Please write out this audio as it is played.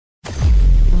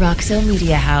Roxo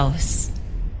Media House.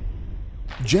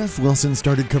 Jeff Wilson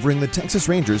started covering the Texas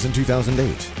Rangers in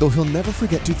 2008, though he'll never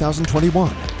forget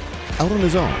 2021. Out on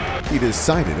his own, he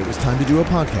decided it was time to do a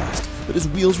podcast, but his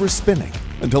wheels were spinning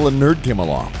until a nerd came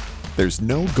along. There's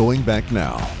no going back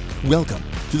now. Welcome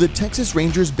to the Texas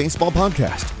Rangers Baseball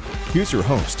Podcast. Here's your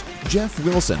host, Jeff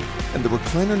Wilson, and the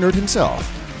recliner nerd himself,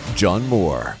 John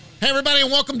Moore. Hey, everybody,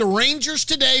 and welcome to Rangers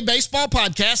Today Baseball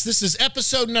Podcast. This is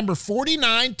episode number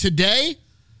 49. Today,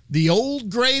 the old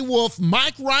gray wolf,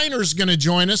 Mike Rhyner, is going to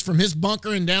join us from his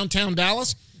bunker in downtown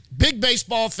Dallas. Big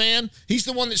baseball fan. He's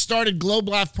the one that started Globe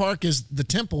Life Park as the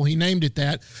Temple. He named it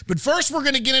that. But first, we're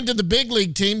going to get into the big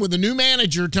league team with a new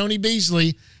manager, Tony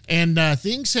Beasley, and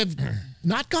things have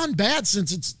not gone bad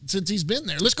since he's been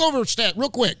there. Let's go over a stat real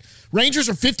quick. Rangers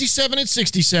are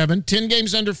 57-67, 10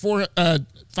 games under 500,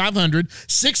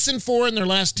 6-4 in their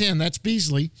last 10. That's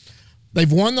Beasley. They've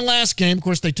won the last game. Of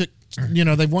course, they've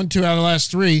won 2 out of the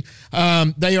last 3.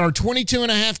 They are 22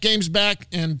 and a half games back,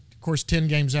 and of course, 10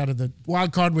 games out of the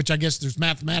wild card, which I guess there's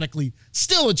mathematically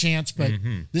still a chance, but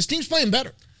this team's playing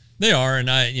better. They are, and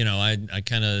I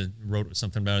kind of wrote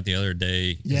something about it the other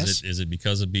day. Yes. Is it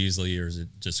because of Beasley, or is it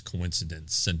just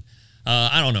coincidence? And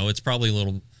I don't know. It's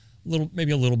probably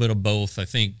maybe a little bit of both. I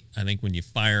think when you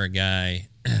fire a guy,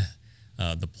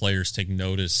 the players take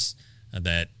notice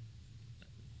that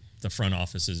the front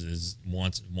office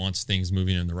wants things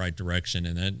moving in the right direction,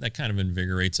 and that kind of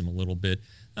invigorates them a little bit.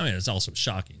 I mean, it's also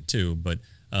shocking too, but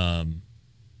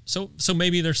so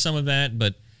maybe there's some of that,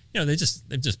 but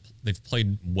they've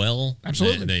played well.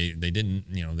 Absolutely. They didn't,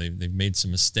 they've made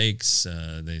some mistakes.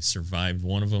 They survived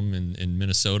one of them in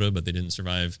Minnesota, but they didn't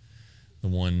survive the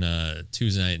one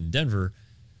Tuesday night in Denver.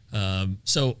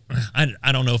 So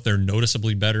I don't know if they're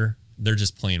noticeably better. They're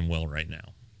just playing well right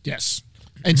now. Yes.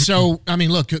 And so, I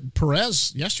mean, look,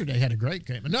 Perez yesterday had a great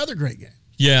game, another great game.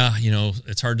 Yeah,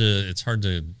 it's hard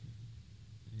to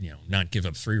not give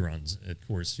up 3 runs at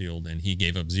Coors Field, and he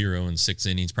gave up 0 in 6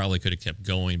 innings. Probably could have kept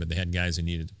going, but they had guys who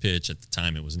needed to pitch. At the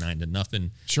time, it was 9-0.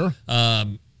 Sure.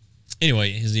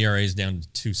 Anyway, his ERA is down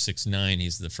to 2.69.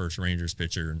 He's the first Rangers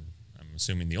pitcher, and I'm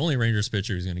assuming the only Rangers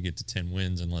pitcher who's going to get to 10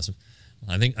 wins, unless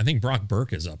I think Brock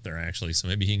Burke is up there actually, so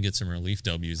maybe he can get some relief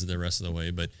W's the rest of the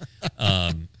way. But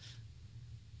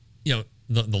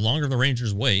the longer the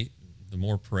Rangers wait, the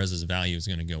more Perez's value is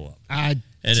going to go up.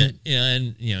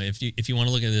 If you want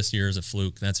to look at this year as a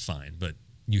fluke, that's fine, but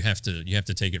you have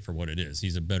to take it for what it is.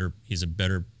 He's a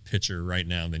better pitcher right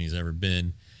now than he's ever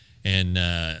been, and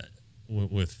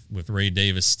with Ray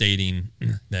Davis stating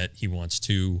that he wants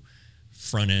 2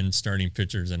 front end starting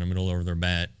pitchers and a middle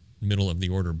of the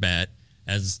order bat,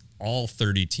 as all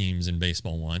 30 teams in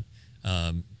baseball want,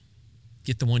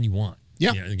 get the one you want.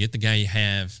 Yeah, get the guy you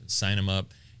have, sign him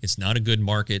up. It's not a good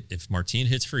market. If Martin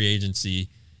hits free agency,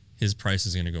 his price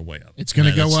is going to go way up. It's going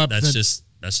to go up. That's just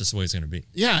the way it's going to be.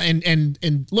 Yeah,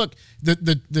 and look,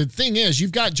 the thing is,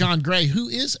 you've got John Gray, who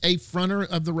is a fronter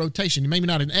of the rotation. Maybe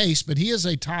not an ace, but he is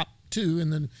a top 2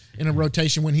 in a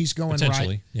rotation when he's going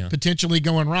potentially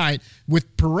going right.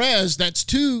 With Perez, that's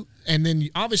 2, and then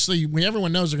obviously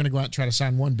everyone knows they're going to go out and try to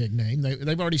sign one big name.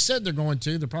 They've already said they're going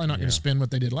to. They're probably not going to spend what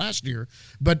they did last year.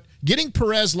 But getting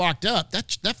Perez locked up,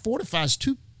 that fortifies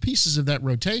 2 pieces of that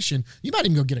rotation. You might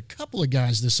even go get a couple of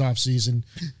guys this offseason.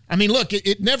 I mean, look,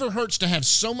 it never hurts to have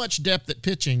so much depth at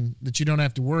pitching that you don't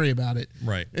have to worry about it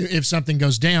if something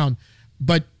goes down.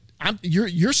 But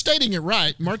you're stating it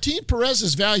right. Martin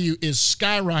Perez's value is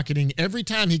skyrocketing every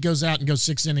time he goes out and goes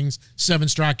 6 innings, 7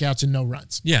 strikeouts, and no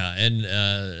runs. Yeah,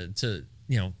 and to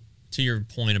your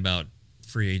point about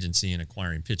free agency and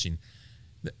acquiring pitching,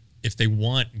 if they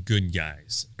want good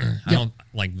guys, I don't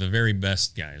like the very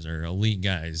best guys or elite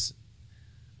guys.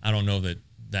 I don't know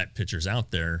that pitcher's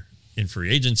out there in free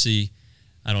agency.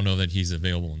 I don't know that he's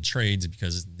available in trades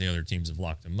because the other teams have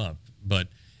locked him up. But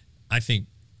I think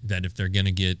that if they're going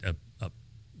to get a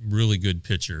really good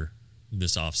pitcher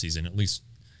this offseason, at least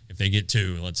if they get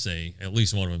 2, let's say, at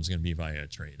least one of them is going to be via a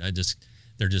trade.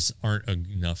 There just aren't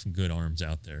enough good arms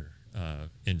out there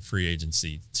in free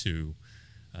agency to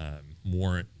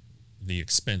warrant the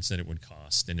expense that it would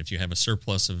cost. And if you have a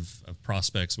surplus of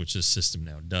prospects, which this system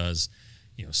now does,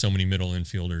 so many middle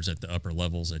infielders at the upper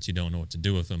levels that you don't know what to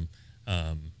do with them,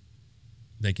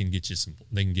 they can get you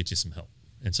some help.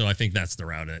 And so I think that's the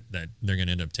route that they're going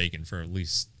to end up taking for at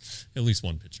least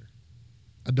one pitcher.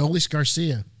 Adolis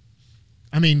Garcia.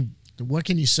 I mean, what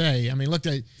can you say? I mean, look,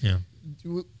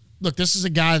 this is a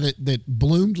guy that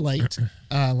bloomed late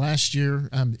last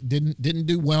year. Didn't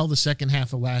do well the second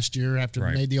half of last year after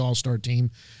he made the All-Star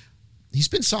team. He's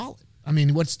been solid. I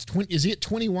mean, is he at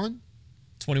 21?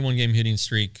 21 game hitting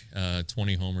streak,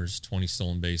 20 homers, 20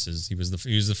 stolen bases. He was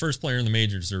the first player in the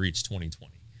majors to reach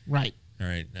 2020. Right. All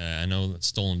right. I know that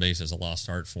stolen base is a lost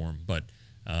art for him, but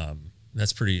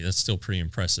that's still pretty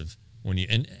impressive.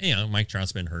 Mike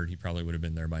Trout's been hurt. He probably would have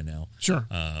been there by now. Sure.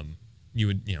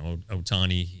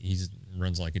 Ohtani, he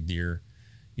runs like a deer.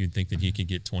 You'd think that he could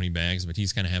get 20 bags, but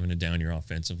he's kind of having a down year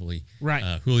offensively.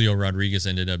 Right. Julio Rodriguez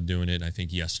ended up doing it, I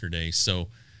think, yesterday. So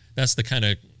that's the kind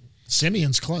of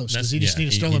Simeon's close. Does he just need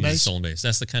a stolen base? Stolen base.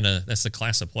 That's the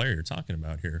class of player you're talking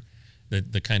about here.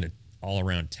 The kind of all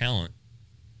around talent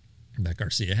that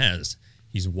Garcia has.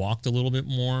 He's walked a little bit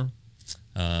more.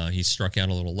 He's struck out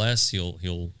a little less.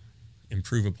 He'll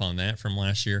improve upon that from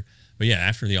last year. But yeah,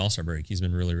 after the All-Star break, he's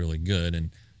been really, really good.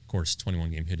 And of course,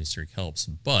 21 game hitting streak helps.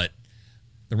 But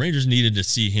the Rangers needed to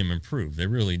see him improve. They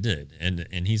really did.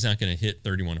 And he's not going to hit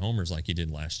 31 homers like he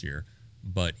did last year,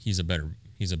 but he's a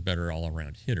better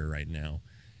all-around hitter right now.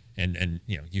 And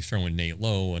you throw in Nate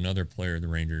Lowe, another player the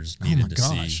Rangers needed to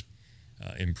see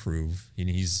improve. And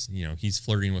he's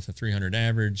flirting with a 300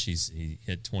 average. He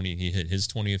hit his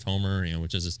 20th homer,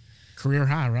 which is a career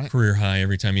high, right? Career high.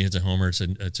 Every time he hits a homer,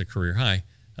 it's a career high.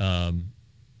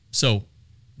 So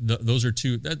those are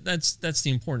two. That's the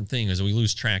important thing, is we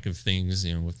lose track of things,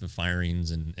 with the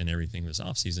firings and everything this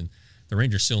offseason. The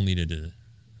Rangers still needed to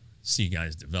see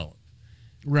guys develop.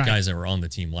 Right. Guys that were on the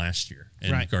team last year,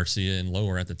 and right. Garcia and Lowe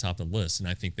are at the top of the list, and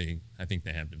I think they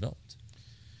have developed.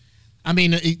 I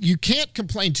mean, you can't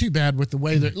complain too bad with the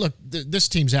way that this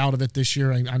team's out of it this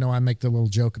year. I know I make the little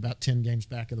joke about 10 games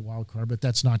back of the wild card, but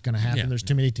that's not going to happen. Yeah. There's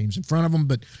too many teams in front of them.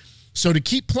 But so to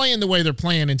keep playing the way they're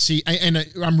playing and see, and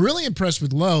I'm really impressed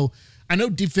with Lowe. I know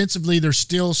defensively there's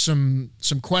still some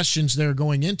questions there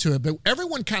going into it, but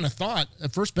everyone kind of thought a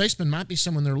first baseman might be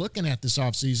someone they're looking at this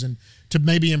offseason to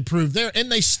maybe improve there,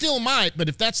 and they still might. But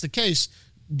if that's the case,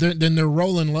 then they're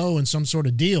rolling Low in some sort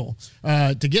of deal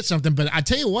to get something. But I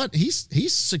tell you what,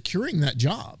 he's securing that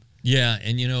job. Yeah,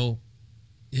 and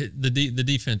the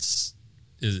defense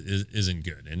isn't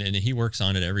good, and he works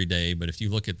on it every day. But if you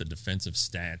look at the defensive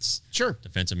stats, sure,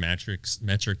 defensive metrics,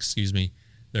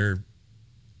 they're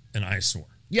an eyesore.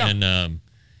 Yeah, and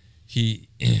he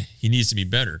needs to be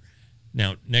better.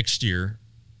 Now next year,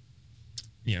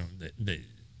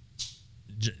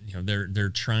 they're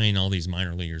trying all these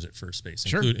minor leaguers at first base,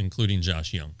 sure, including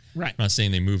Josh Young. Right. I'm not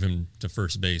saying they move him to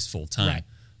first base full time, right,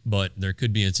 but there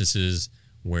could be instances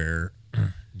where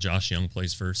Josh Young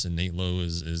plays first and Nate Lowe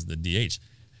is the DH.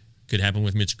 Could happen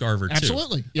with Mitch Garver too.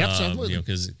 Absolutely. Yep, absolutely.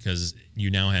 Because you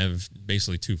now have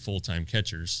basically two full-time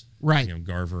catchers, right?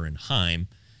 Garver and Heim,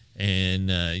 and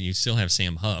you still have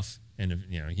Sam Huff, and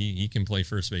he can play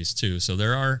first base too. So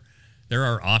there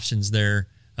are options there,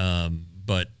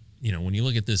 but when you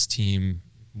look at this team,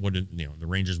 the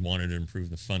Rangers wanted to improve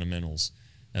the fundamentals.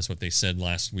 That's what they said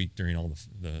last week during all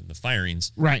the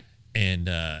firings, right? And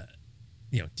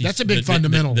that's a big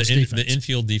fundamental. The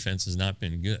infield defense has not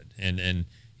been good, and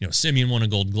Simeon won a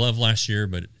Gold Glove last year,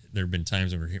 but there have been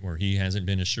times where he hasn't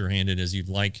been as sure-handed as you'd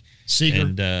like. Seager.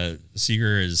 And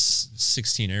Seager is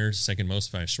 16 errors, second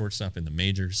most by a shortstop in the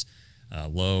majors.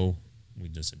 Lowe, we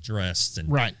just addressed,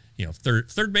 and right.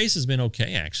 Third base has been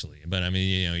okay actually, but I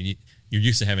mean you're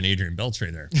used to having Adrian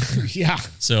Beltre there. Yeah.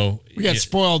 So we got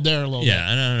spoiled there a little bit.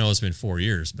 Yeah, and I don't know, it's been 4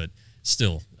 years, but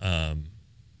still, that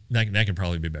could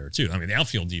probably be better too. I mean, the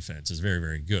outfield defense is very,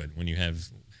 very good when you have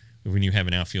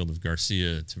an outfield of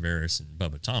Garcia, Taveras, and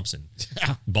Bubba Thompson.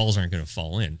 Balls aren't going to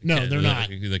fall in. No, they're not.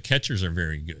 The catchers are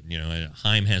very good.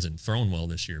 Heim hasn't thrown well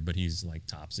this year, but he's like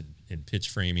tops in pitch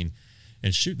framing.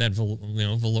 And shoot, that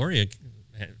Valoria,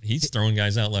 he's throwing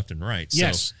guys out left and right.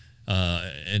 Yes. So,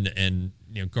 and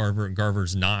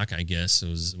Garver's knock, I guess,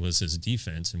 was his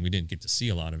defense, and we didn't get to see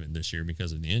a lot of it this year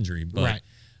because of the injury. But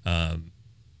right.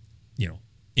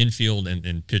 Infield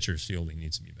and pitchers fielding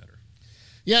needs to be better.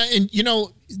 Yeah, and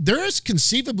there is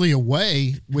conceivably a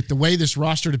way with the way this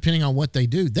roster, depending on what they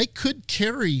do, they could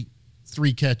carry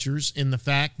three catchers in the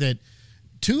fact that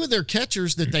two of their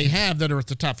catchers that they have that are at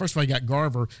the top. First of all, you got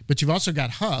Garver, but you've also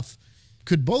got Huff.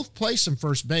 Could both play some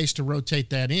first base to rotate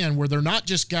that in, where they're not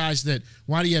just guys that,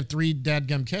 why do you have three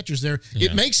dadgum catchers there?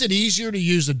 Yeah. It makes it easier to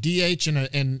use a DH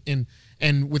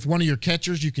and with one of your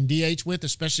catchers you can DH with,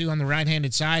 especially on the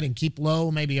right-handed side, and keep Low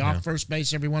maybe off first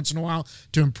base every once in a while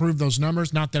to improve those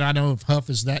numbers. Not that I know if Huff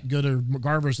is that good or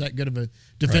Garver is that good of a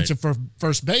defensive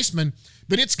first baseman,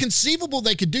 but it's conceivable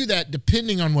they could do that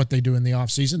depending on what they do in the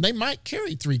offseason. They might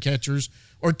carry three catchers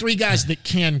or three guys that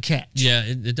can catch. Yeah,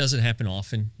 it doesn't happen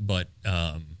often, but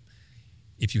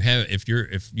if you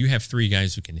have three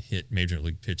guys who can hit major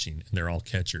league pitching and they're all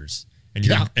catchers, and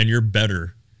you're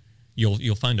better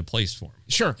you'll find a place for him.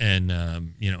 Sure. And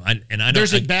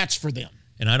there's at bats for them.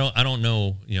 And I don't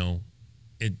know,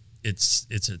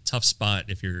 it's a tough spot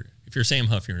if you're Sam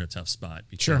Huff, you're in a tough spot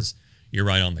because you're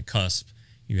right on the cusp.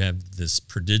 You have this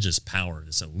prodigious power,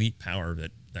 this elite power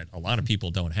that a lot of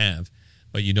people don't have,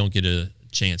 but you don't get a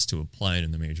chance to apply it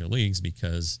in the major leagues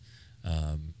because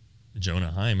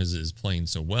Jonah Heim is playing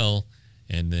so well,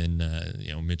 and then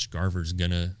Mitch Garver's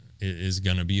is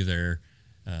gonna be there.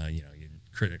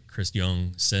 Chris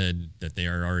Young said that they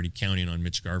are already counting on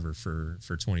Mitch Garver for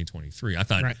 2023. I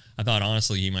thought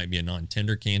honestly he might be a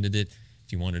non-tender candidate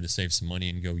if you wanted to save some money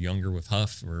and go younger with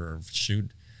Huff or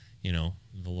shoot,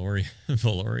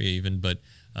 Valori even. But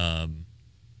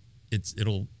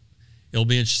it'll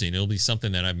be interesting. It'll be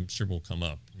something that I'm sure will come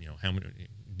up.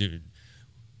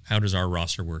 How does our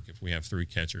roster work if we have 3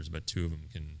 catchers but 2 of them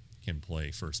can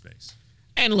play first base?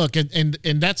 And look, and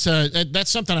that's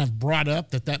something I've brought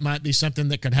up that might be something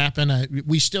that could happen.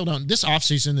 We still don't. This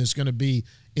offseason is going to be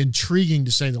intriguing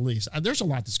to say the least. There's a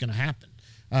lot that's going to happen.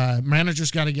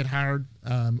 Managers got to get hired,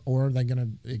 or they're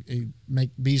going to make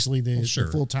Beasley the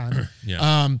full time.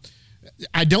 Yeah.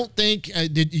 I don't think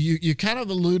you kind of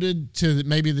alluded to that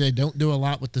maybe they don't do a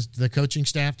lot with the coaching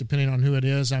staff, depending on who it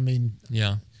is. They've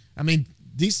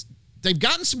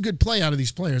gotten some good play out of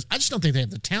these players. I just don't think they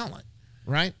have the talent.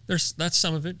 Right? That's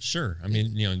some of it. Sure. I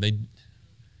mean,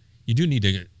 you do need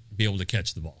to be able to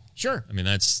catch the ball. Sure. I mean,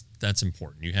 that's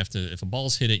important. You have to, if a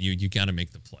ball's hit at you, you got to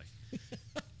make the play.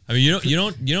 I mean, you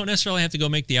don't necessarily have to go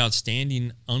make the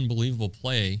outstanding, unbelievable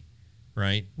play,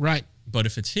 right? Right. But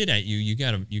if it's hit at you, you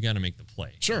got to make the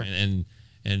play. Sure. And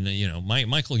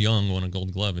Michael Young won a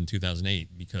Gold Glove in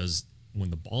 2008 because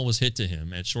when the ball was hit to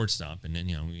him at shortstop, and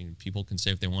then people can say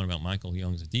if they want about Michael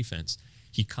Young's defense,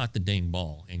 he caught the dang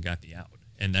ball and got the out.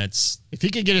 And that's... If he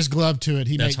could get his glove to it,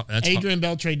 Adrian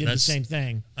Beltre did the same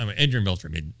thing. I mean, Adrian Beltre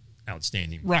made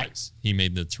outstanding plays. Right. He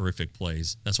made the terrific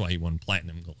plays. That's why he won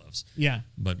platinum gloves. Yeah.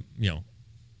 But,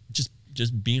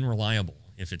 just being reliable.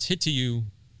 If it's hit to you,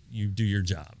 you do your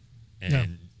job.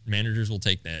 And managers will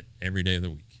take that every day of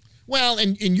the week. Well,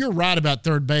 and you're right about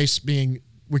third base being...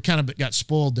 We kind of got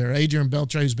spoiled there. Adrian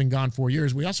Beltre, who's been gone 4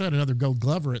 years. We also had another Gold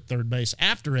Glover at third base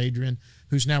after Adrian,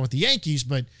 who's now with the Yankees.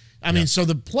 But, I mean, so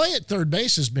the play at third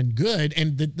base has been good.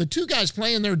 And the 2 guys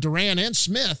playing there, Duran and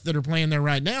Smith, that are playing there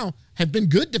right now, have been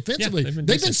good defensively. They've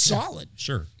been solid.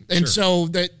 Sure. And so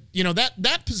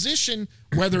that position,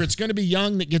 whether it's going to be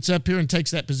Young that gets up here and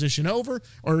takes that position over,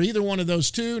 or either one of those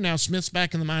 2. Now Smith's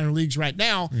back in the minor leagues right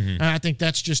now. And I think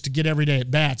that's just to get every day at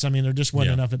bats. I mean, there just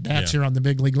wasn't enough at bats here on the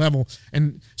big league level.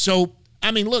 And so,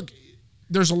 I mean, look,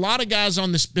 there's a lot of guys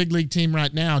on this big league team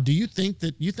right now. Do you think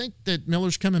that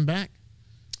Miller's coming back?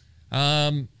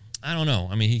 I don't know.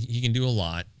 I mean, he can do a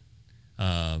lot.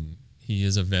 He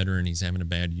is a veteran. He's having a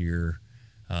bad year.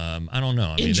 I don't know.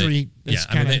 I mean, Injury.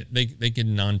 They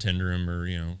can non-tender him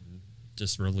or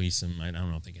just release him. I don't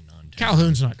know if they can non-tender.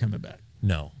 Calhoun's not coming back.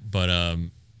 No, but I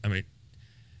mean,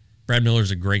 Brad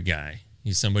Miller's a great guy.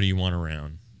 He's somebody you want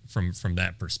around from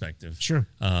that perspective. Sure.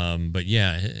 But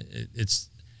yeah, it's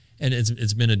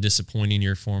been a disappointing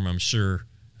year for him. I'm sure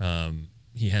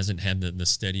he hasn't had the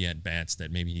steady at bats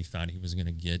that maybe he thought he was going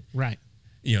to get. Right.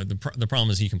 The problem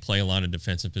is he can play a lot of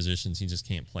defensive positions. He just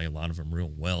can't play a lot of them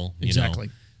real well. Exactly.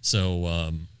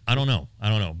 So I don't know.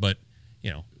 But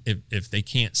if they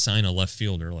can't sign a left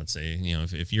fielder, let's say,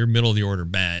 if you're middle of the order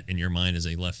bat and your mind is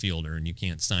a left fielder and you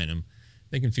can't sign him,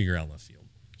 they can figure out left field.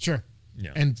 Sure.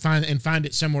 Yeah. And find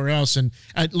it somewhere else. And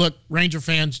look, Ranger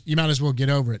fans, you might as well get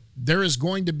over it. There is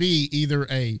going to be either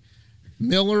a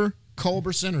Miller,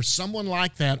 Culberson, or someone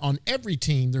like that on every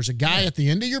team. There's a guy at the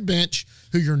end of your bench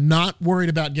who you're not worried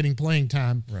about getting playing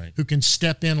time, right, who can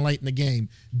step in late in the game.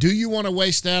 Do you want to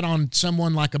waste that on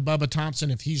someone like a Bubba Thompson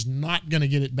if he's not going to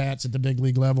get at bats at the big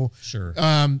league level? Sure.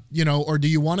 Or do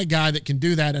you want a guy that can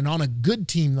do that? And on a good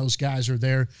team, those guys are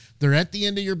there. They're at the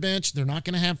end of your bench. They're not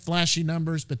going to have flashy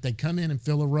numbers, but they come in and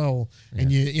fill a role.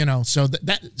 Yeah. And so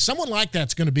that someone like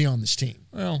that's going to be on this team.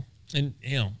 Well, and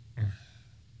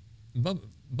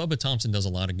Bubba Thompson does a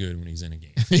lot of good when he's in a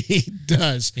game. He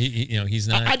does. He's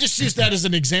not. I just use that as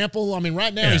an example. I mean,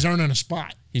 right now he's earning a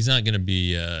spot. He's not going to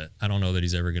be. I don't know that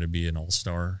he's ever going to be an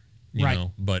all-star. You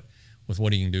know, but with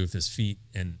what he can do with his feet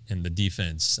and the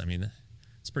defense, I mean,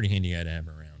 it's a pretty handy guy to have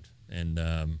around. And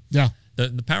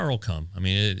the power will come. I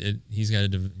mean, he's got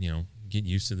to get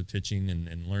used to the pitching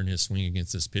and learn his swing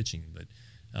against this pitching. But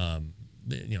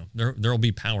there will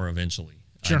be power eventually.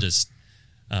 Sure.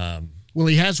 Well,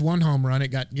 he has one home run. It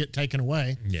get taken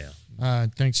away. Yeah.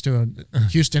 Thanks to a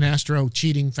Houston Astro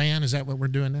cheating fan. Is that what we're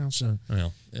doing now? So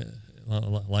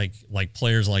like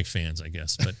players like fans, I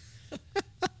guess. But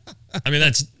I mean,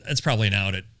 that's probably an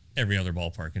out at every other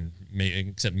ballpark,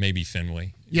 except maybe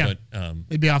Fenway. Yeah, but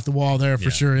they'd be off the wall there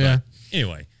for sure. Yeah.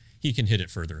 Anyway, he can hit it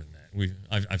further than that.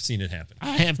 I've seen it happen.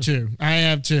 I have too.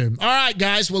 All right,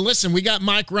 guys. Well, listen, we got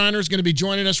Mike Rhyner is going to be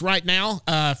joining us right now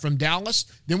from Dallas.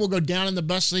 Then we'll go down in the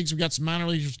bus leagues. We got some minor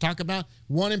leaguers to talk about.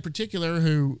 One in particular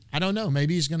who I don't know.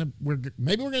 Maybe we're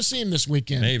going to see him this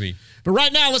weekend. Maybe. But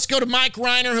right now, let's go to Mike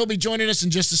Rhyner. He'll be joining us in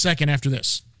just a second after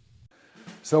this.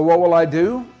 So what will I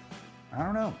do? I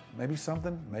don't know. Maybe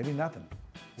something, maybe nothing.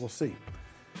 We'll see.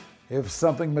 If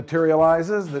something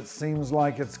materializes that seems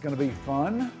like it's going to be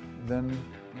fun, then,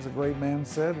 as a great man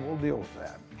said, we'll deal with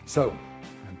that. So,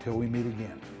 until we meet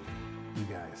again, you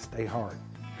guys stay hard,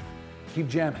 keep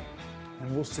jamming,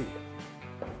 and we'll see you.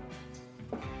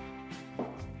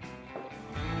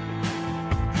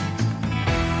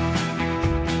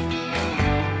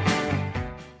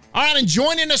 All right, and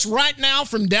joining us right now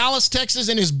from Dallas, Texas,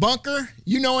 in his bunker,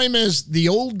 you know him as the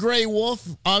Old Gray Wolf.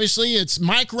 Obviously, it's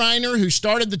Mike Rhyner, who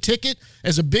started the ticket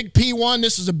as a big P1.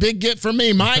 This is a big get for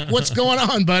me. Mike, what's going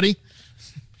on, buddy?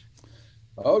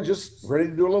 Oh, just ready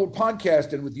to do a little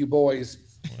podcasting with you boys.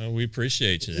 Well, we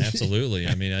appreciate you. Absolutely.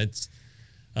 I mean, this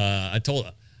is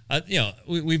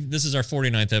our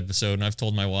 49th episode, and I've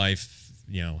told my wife,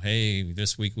 hey,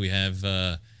 this week we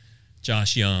have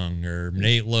Josh Young or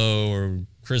Nate Lowe or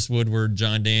Chris Woodward,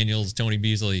 John Daniels, Tony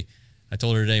Beasley. I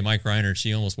told her today, Mike Rhyner,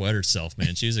 she almost wet herself,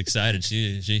 man. She was excited.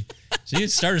 She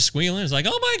started squealing. It's like,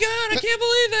 oh my God, I can't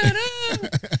believe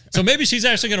that. So maybe she's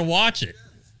actually going to watch it.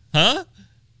 Huh?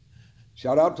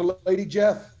 Shout out to Lady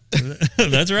Jeff.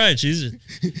 That's right. She's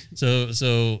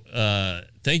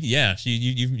thank you. Yeah,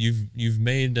 you've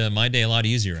made my day a lot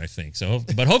easier, I think. So,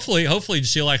 but hopefully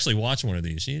she'll actually watch one of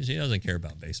these. She doesn't care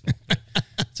about baseball.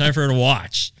 Time for her to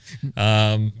watch.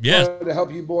 To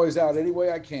help you boys out any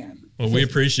way I can. Well, we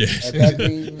appreciate it. If that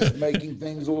means making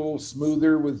things a little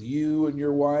smoother with you and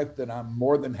your wife, then I'm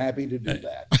more than happy to do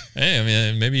that. Hey, I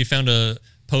mean, maybe you found a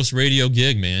post-radio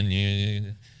gig,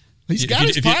 man. He's got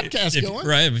his podcast going.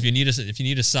 Right. If you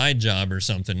need a side job or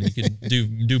something, you could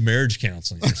do marriage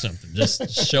counseling or something.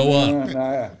 Just show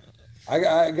up.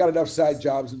 I got enough side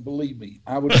jobs, and believe me,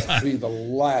 I would be the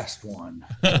last one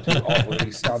to offer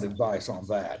any sound advice on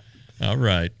that. All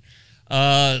right.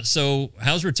 So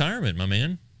how's retirement, my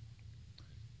man?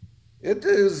 It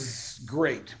is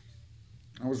great.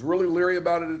 I was really leery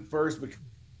about it at first because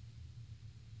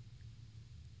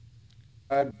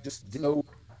I just didn't know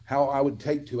how I would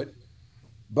take to it.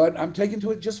 But I'm taking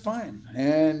to it just fine.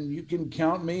 And you can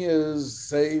count me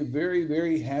as a very,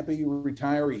 very happy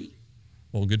retiree.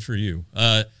 Well, good for you.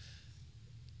 But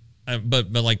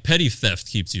like petty theft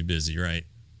keeps you busy, right?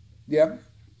 Yeah.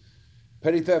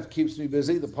 Petty theft keeps me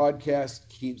busy. The podcast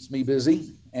keeps me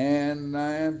busy. And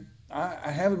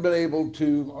I haven't been able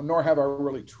to, nor have I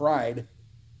really tried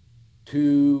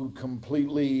to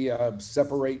completely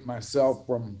separate myself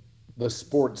from the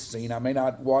sports scene. I may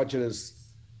not watch it as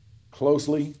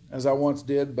closely as I once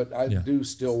did, but I do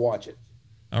still watch it.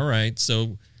 All right.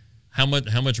 So how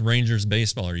much Rangers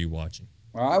baseball are you watching?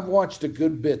 Well, I've watched a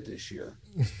good bit this year.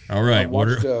 All right. I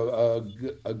watched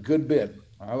a good bit.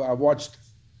 I watched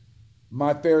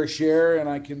my fair share, and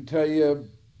I can tell you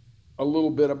a little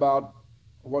bit about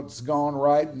what's gone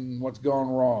right and what's gone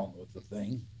wrong with the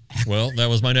thing. Well, that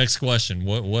was my next question.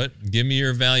 What? Give me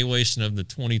your evaluation of the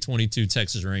 2022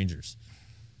 Texas Rangers.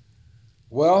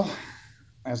 Well,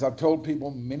 as I've told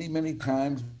people many, many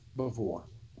times before,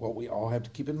 what we all have to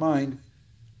keep in mind,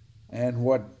 and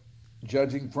what,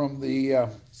 judging from the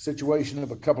situation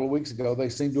of a couple of weeks ago, they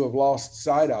seem to have lost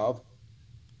sight of,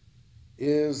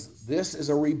 is this is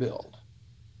a rebuild.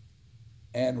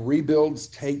 And rebuilds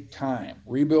take time.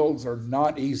 Rebuilds are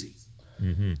not easy.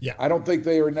 Mm-hmm. Yeah, I don't think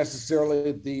they are necessarily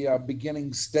at the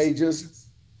beginning stages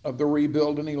of the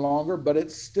rebuild any longer, but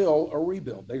it's still a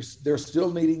rebuild. They're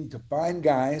still needing to find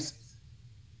guys.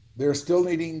 They're still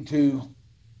needing to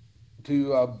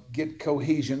get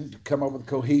cohesion, to come up with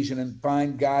cohesion and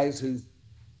find guys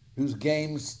whose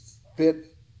games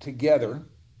fit together.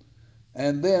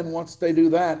 And then once they do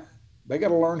that, they got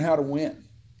to learn how to win.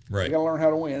 Right. They got to learn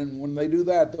how to win. And when they do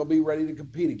that, they'll be ready to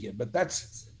compete again. But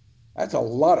that's a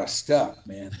lot of stuff,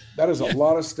 man. That is a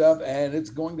lot of stuff, and it's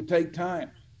going to take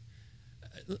time.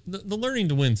 The learning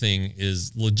to win thing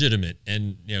is legitimate.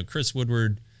 And, Chris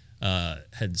Woodward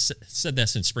had said that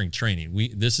since spring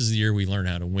training. This is the year we learn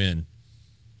how to win.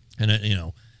 And,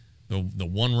 the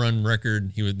one-run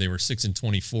record, they were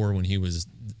 6-24 when he was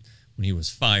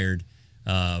fired.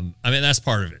 I mean, that's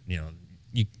part of it.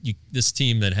 This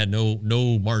team that had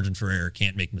no margin for error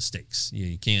can't make mistakes.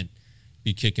 You can't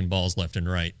be kicking balls left and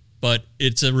right. but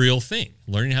it's a real thing.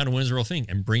 Learning how to win is a real thing,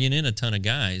 and bringing in a ton of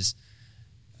guys,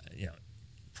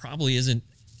 probably doesn't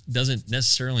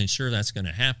necessarily ensure that's going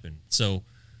to happen. So,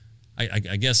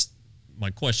 I guess my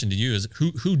question to you is,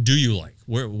 who do you like?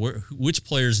 Which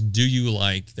players do you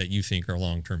like that you think are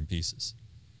long-term pieces?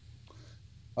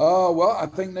 Well, I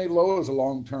think Nate Lowe is a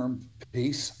long-term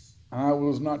piece. I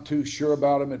was not too sure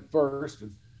about him at first.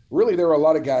 Really, there were a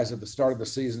lot of guys at the start of the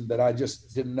season that I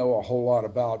just didn't know a whole lot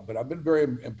about, but I've been very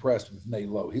impressed with Nate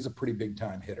Lowe. He's a pretty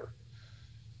big-time hitter.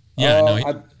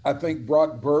 Yeah, I think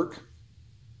Brock Burke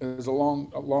is a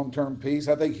long-term piece.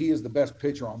 I think he is the best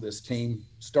pitcher on this team,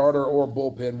 starter or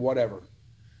bullpen, whatever,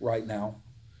 right now.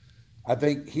 I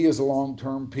think he is a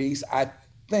long-term piece. I'm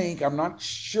not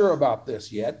sure about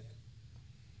this yet,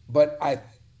 but I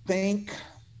think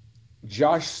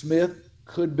Josh Smith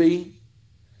could be.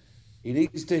 He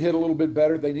needs to hit a little bit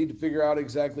better. They need to figure out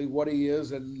exactly what he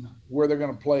is and where they're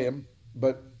going to play him,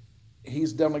 but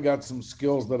he's definitely got some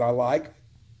skills that I like.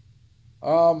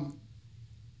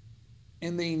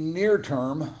 In the near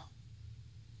term,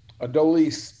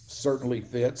 Adolis certainly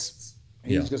fits.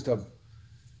 He's just a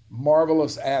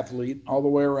marvelous athlete all the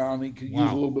way around. He could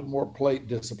use a little bit more plate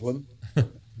discipline.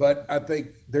 But I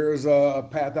think there's a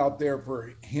path out there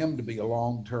for him to be a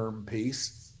long-term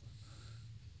piece.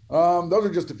 Those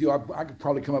are just a few. I could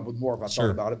probably come up with more if I thought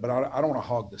about it, but I don't want to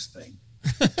hog this thing.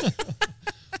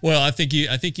 Well, I think you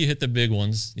hit the big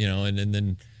ones, and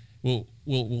then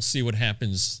we'll see what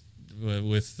happens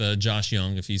with Josh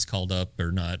Young, if he's called up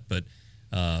or not. But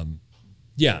I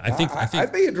think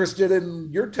I'd be interested in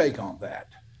your take on that.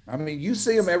 I mean, you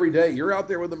see him every day. You're out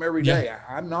there with him every day.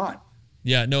 I'm not.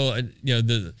 Yeah, no,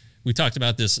 we talked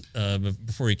about this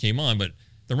before he came on, but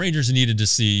the Rangers needed to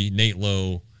see Nate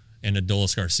Lowe and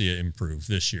Adolis Garcia improve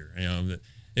this year.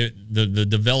 The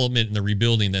development and the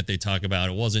rebuilding that they talk about,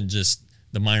 it wasn't just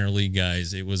the minor league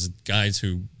guys. It was guys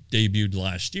who debuted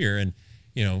last year, and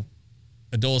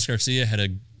Adolis Garcia had a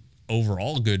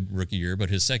overall good rookie year,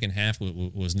 but his second half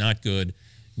was not good.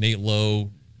 Nate Lowe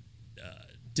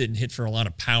didn't hit for a lot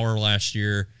of power last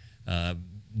year.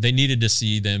 They needed to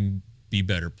see them be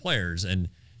better players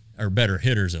or better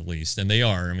hitters at least, and they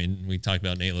are. I mean, we talked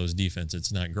about Nate Lowe's defense;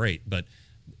 it's not great, but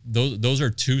those are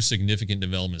two significant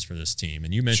developments for this team.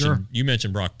 And you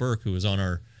mentioned Brock Burke, who's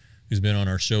been on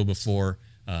our show before.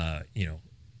 I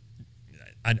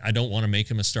don't want to make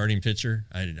him a starting pitcher.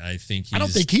 I don't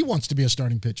think he wants to be a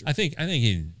starting pitcher. I think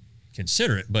he'd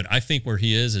consider it, but I think where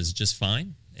he is just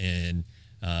fine. And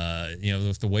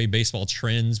with the way baseball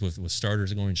trends, with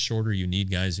starters going shorter, you need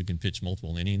guys who can pitch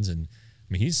multiple innings. And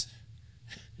I mean, he's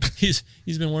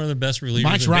been one of the best relievers.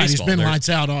 Mike's in right. baseball. He's been lights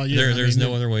out all year. There's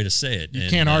no other way to say it. You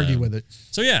can't argue with it.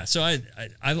 So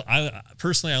I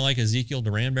personally like Ezekiel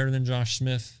Duran better than Josh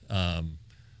Smith.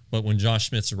 But when Josh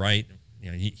Smith's right,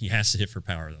 he has to hit for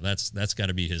power, though. That's got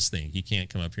to be his thing. He can't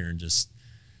come up here and just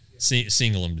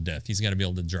single him to death. He's got to be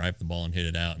able to drive the ball and hit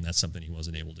it out, and that's something he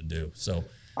wasn't able to do. So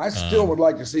I still would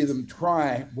like to see them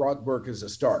try Brock Burke as a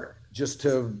starter, just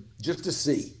to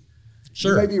see.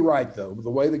 Sure. You may be right, though. The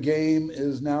way the game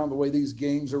is now, the way these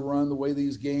games are run, the way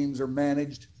these games are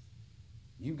managed,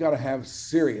 you've got to have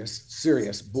serious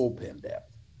bullpen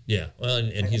depth. Yeah, well,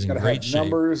 and he's in great shape.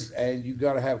 Numbers, and you've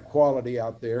got to have quality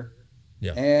out there.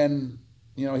 Yeah, and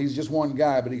he's just one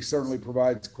guy, but he certainly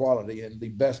provides quality, and the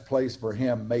best place for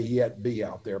him may yet be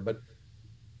out there. But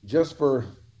just for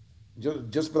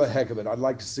the heck of it, I'd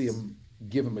like to see him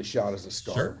give him a shot as a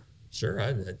starter. Sure,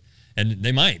 and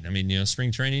they might. I mean,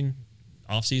 spring training,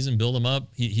 off season, build him up.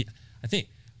 I think,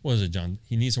 what is it, John?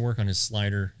 He needs to work on his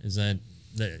slider. Is that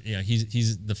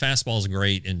he's the fastball's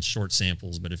great in short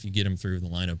samples, but if you get him through the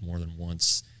lineup more than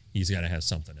once, he's got to have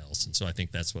something else. And so I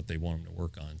think that's what they want him to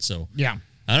work on. So yeah,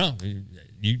 I don't know.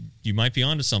 You might be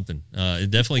onto something.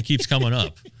 It definitely keeps coming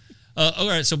up. All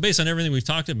right. So based on everything we've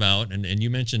talked about, and you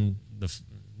mentioned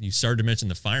you started to mention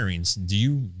the firings. Do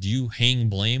you hang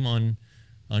blame on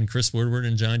Chris Woodward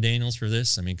and John Daniels for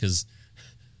this? I mean, because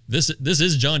this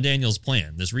is John Daniels'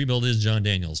 plan. This rebuild is John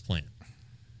Daniels' plan.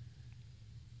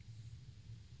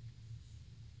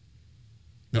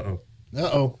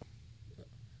 Uh-oh.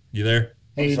 You there?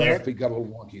 Hey, sorry, there? If he got a little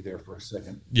wonky there for a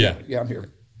second. Yeah, I'm here.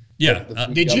 Yeah.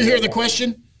 Did you hear the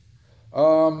question?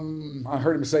 I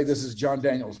heard him say this is John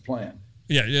Daniels' plan.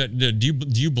 Yeah. Do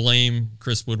you blame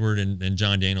Chris Woodward and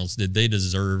John Daniels? Did they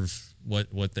deserve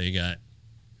what they got?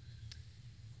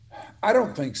 I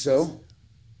don't think so.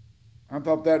 I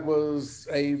thought that was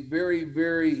a very,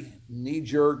 very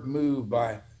knee-jerk move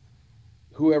by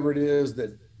whoever it is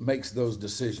that makes those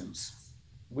decisions.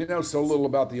 We know so little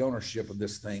about the ownership of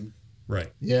this thing.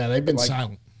 Right. Yeah, they've been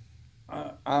silent.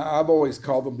 I've always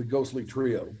called them the ghostly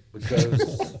trio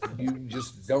because you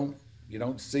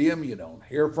don't see them, you don't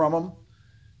hear from them.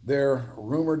 They're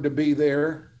rumored to be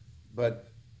there, but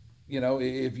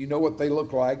if you know what they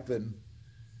look like,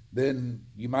 then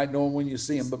you might know them when you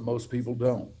see them, but most people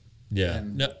don't. Yeah,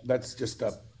 and that's just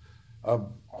a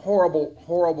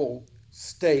horrible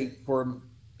state for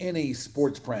any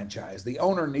sports franchise. The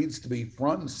owner needs to be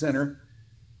front and center.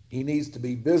 He needs to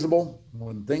be visible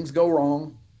when things go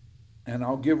wrong. And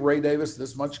I'll give Ray Davis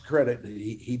this much credit.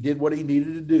 He did what he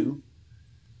needed to do,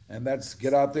 and that's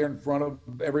get out there in front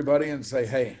of everybody and say,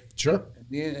 "Hey, sure. At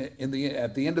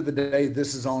the end of the day,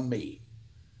 this is on me."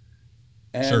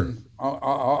 And sure.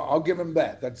 I'll give him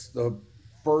that. That's the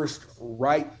first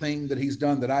right thing that he's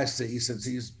done that I see since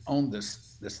he's owned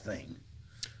this thing.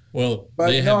 Well, but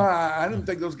I didn't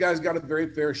think those guys got a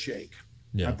very fair shake.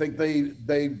 Yeah. I think they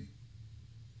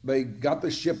got the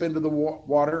ship into the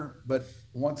water, but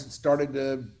once it started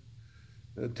to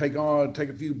take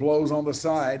a few blows on the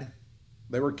side,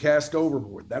 they were cast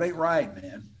overboard. That ain't right,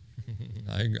 man.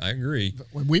 I agree.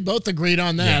 We both agreed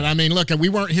on that. Yeah. I mean, look, we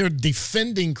weren't here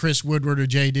defending Chris Woodward or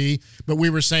JD, but we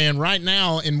were saying right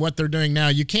now in what they're doing now,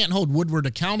 you can't hold Woodward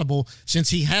accountable since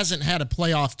he hasn't had a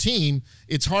playoff team.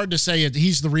 It's hard to say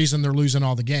he's the reason they're losing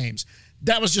all the games.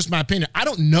 That was just my opinion. I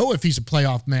don't know if he's a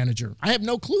playoff manager. I have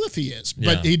no clue if he is,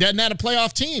 but he doesn't have a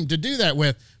playoff team to do that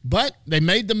with. But they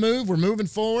made the move. We're moving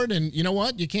forward, and you know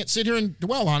what? You can't sit here and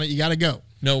dwell on it. You got to go.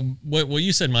 No, what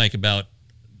you said, Mike, about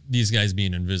these guys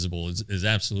being invisible is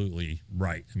absolutely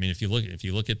right. I mean, if you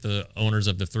look at the owners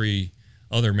of the three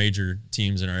other major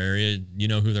teams in our area, you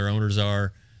know who their owners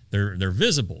are. They're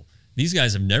visible. These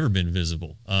guys have never been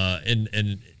visible,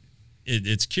 and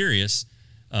it's curious.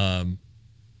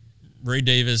 Ray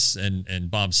Davis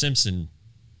and Bob Simpson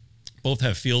both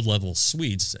have field level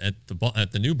suites at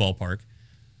the new ballpark,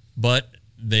 but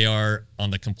they are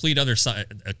on the complete other side,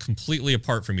 completely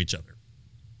apart from each other.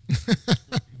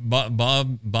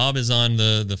 Bob is on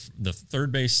the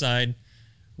third base side.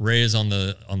 Ray is on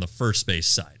the first base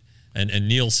side, and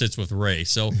Neil sits with Ray.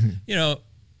 So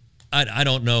I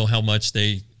don't know how much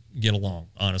they get along.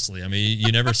 Honestly, I mean,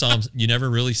 you never saw them. You never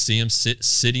really see them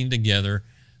sitting together.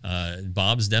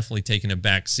 Bob's definitely taking a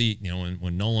back seat.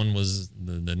 When Nolan was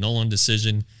the Nolan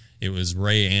decision, it was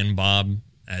Ray and Bob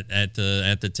at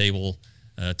the table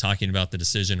talking about the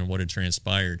decision and what had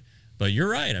transpired. But you're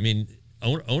right. I mean,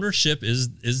 ownership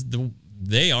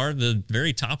they are the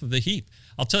very top of the heap.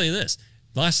 I'll tell you this: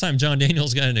 last time John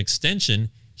Daniels got an extension,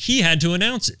 he had to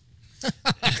announce it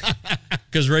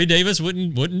because Ray Davis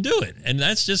wouldn't do it, and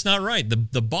that's just not right.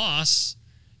 The boss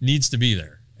needs to be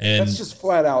there, and that's just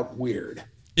flat out weird.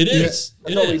 It is.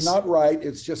 It's totally not right.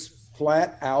 It's just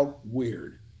flat out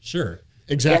weird. Sure.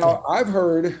 Exactly. Now, I've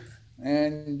heard,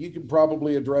 and you can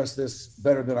probably address this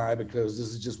better than I because this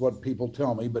is just what people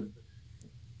tell me, but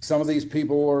some of these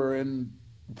people are in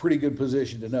a pretty good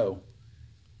position to know.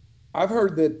 I've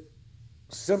heard that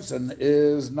Simpson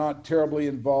is not terribly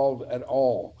involved at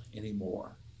all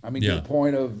anymore. I mean, to the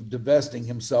point of divesting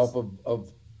himself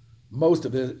of most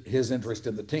of his interest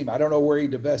in the team. I don't know where he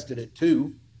divested it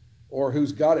to, or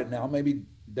who's got it now. Maybe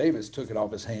Davis took it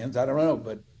off his hands. I don't know,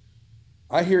 but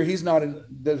I hear he's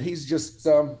just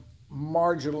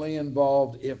marginally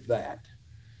involved, if that.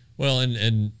 Well,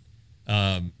 and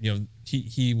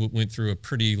he went through a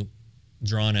pretty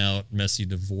drawn out, messy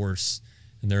divorce,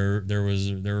 and there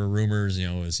were rumors.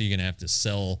 Is he going to have to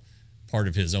sell part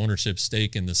of his ownership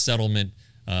stake in the settlement?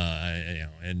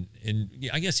 And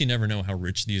I guess you never know how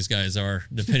rich these guys are,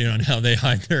 depending on how they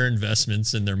hide their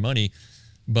investments and their money.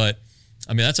 But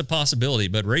I mean, that's a possibility.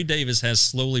 But Ray Davis has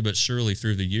slowly but surely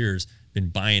through the years been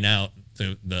buying out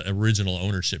the original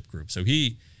ownership group. So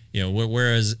he,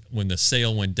 whereas when the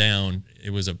sale went down, it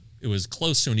was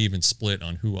close to an even split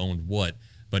on who owned what.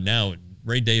 But now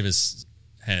Ray Davis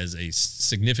has a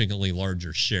significantly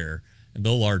larger share,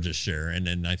 the largest share,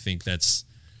 and I think that's.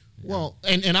 Well,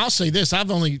 and I'll say this: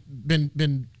 I've only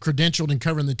been credentialed in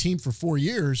covering the team for 4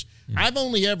 years. I've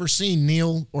only ever seen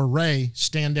Neil or Ray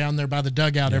stand down there by the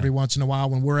dugout every once in a while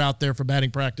when we're out there for batting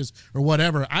practice or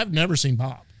whatever. I've never seen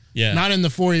Bob. Yeah, not in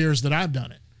the 4 years that I've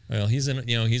done it. Well, he's a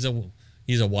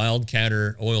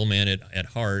wildcatter oil man at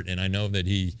heart, and I know that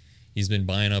he's been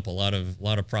buying up a lot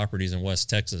of properties in West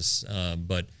Texas.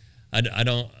 But I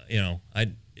don't.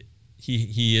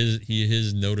 He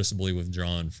is noticeably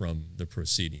withdrawn from the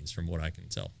proceedings, from what I can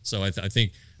tell. So I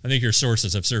think your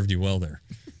sources have served you well there.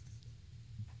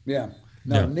 Yeah.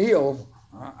 Now Neil,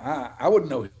 I wouldn't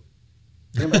know him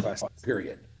if I saw it,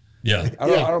 period. Yeah. I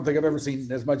don't think I've ever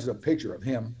seen as much as a picture of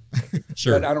him.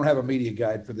 Sure. But I don't have a media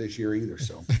guide for this year either.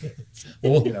 So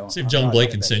well, see if John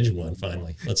Blake can send you one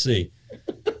finally. Let's see.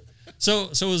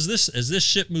 So as this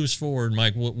ship moves forward,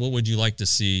 Mike, what would you like to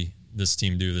see this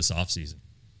team do this offseason?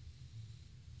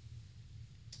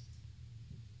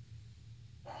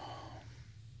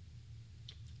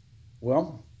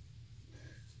 Well,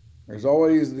 there's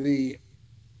always the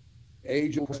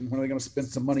age of when are they going to spend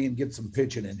some money and get some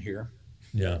pitching in here.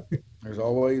 Yeah. There's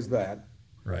always that.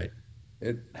 Right.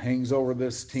 It hangs over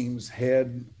this team's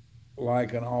head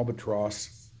like an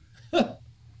albatross.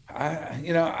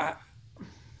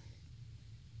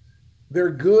 They're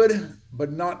good,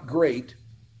 but not great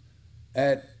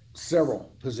at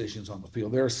several positions on the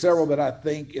field. There are several that I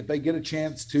think if they get a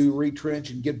chance to retrench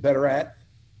and get better at,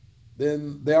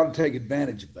 then they ought to take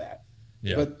advantage of that.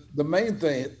 Yeah. But the main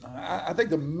thing, I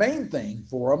think the main thing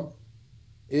for them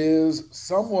is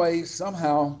some way,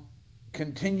 somehow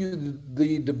continue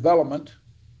the development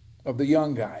of the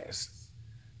young guys,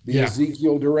 the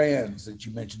Ezekiel Durans that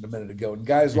you mentioned a minute ago, and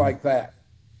guys like that.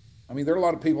 I mean, there are a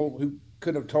lot of people who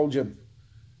could have told you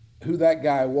who that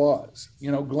guy was.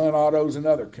 Glenn Otto's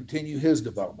another. Continue his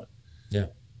development. Yeah.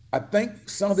 I think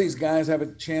some of these guys have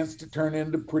a chance to turn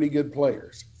into pretty good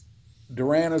players.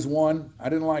 Duran is one. I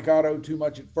didn't like Otto too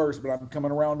much at first, but I'm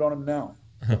coming around on him now.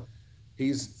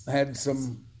 He's had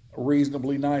some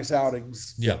reasonably nice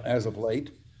outings as of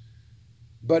late.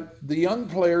 But the young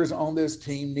players on this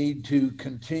team need to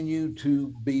continue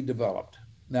to be developed.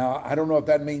 Now, I don't know if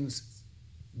that means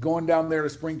going down there to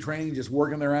spring training, just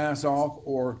working their ass off,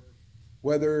 or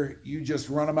whether you just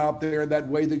run them out there that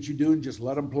way that you do and just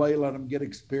let them play, let them get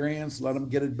experience, let them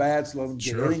get at bats, let them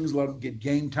get innings, let them get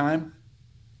game time,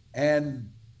 and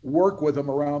work with them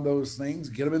around those things.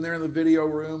 Get them in there in the video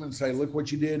room and say, look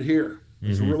what you did here.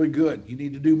 It's really good. You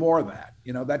need to do more of that,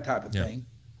 that type of thing.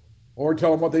 Or tell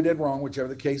them what they did wrong, whichever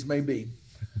the case may be.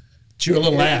 Chew a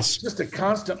little ass. It's just a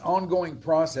constant ongoing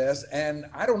process. And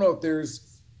I don't know if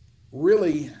there's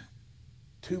really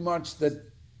too much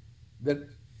that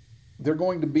they're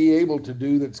going to be able to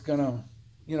do that's going to,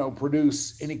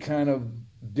 produce any kind of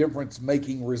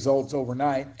difference-making results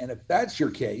overnight. And if that's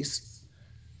your case,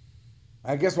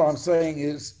 I guess what I'm saying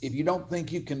is if you don't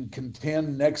think you can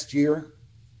contend next year,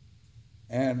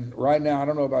 and right now, I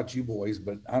don't know about you boys,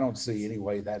 but I don't see any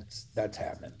way that's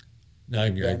happening. No, I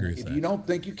agree with if that. you don't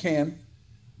think you can,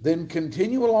 then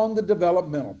continue along the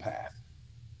developmental path.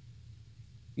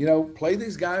 Play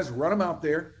these guys, run them out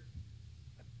there,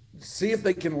 see if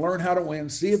they can learn how to win,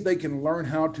 see if they can learn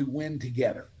how to win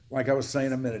together, like I was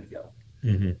saying a minute ago.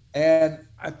 And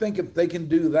I think if they can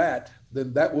do that,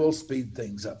 then that will speed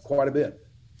things up quite a bit.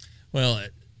 Well,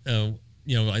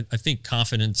 I think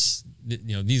confidence,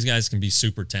 these guys can be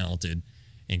super talented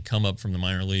and come up from the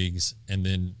minor leagues and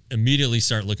then immediately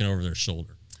start looking over their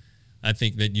shoulder. I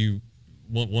think that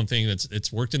one thing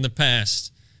it's worked in the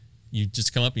past, you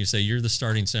just come up and you say, you're the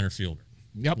starting center fielder.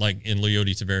 Yep. Like in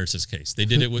Leody Tavares' case. They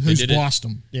did it with Who's lost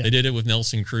him. Yeah. They did it with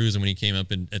Nelson Cruz and when he came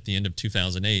up at the end of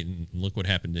 2008, and look what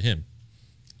happened to him.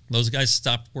 Those guys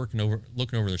stopped looking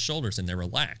over their shoulders and they're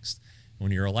relaxed.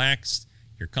 When you're relaxed,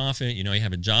 you're confident, you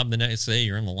have a job the next day,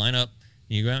 you're in the lineup,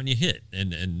 and you go out and you hit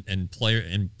and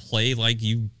play like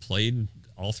you played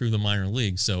all through the minor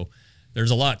leagues. So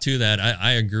there's a lot to that.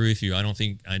 I agree with you.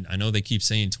 I know they keep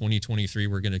saying 2023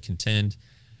 we're going to contend.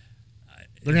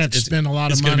 They're going to have to spend a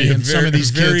lot of gonna money, be and some of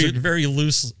these kids very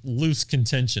loose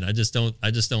contention. I just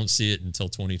don't see it until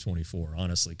 2024,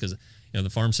 honestly, because the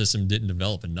farm system didn't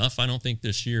develop enough, I don't think,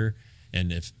 this year.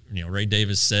 And if Ray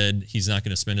Davis said he's not going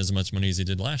to spend as much money as he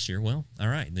did last year, well, all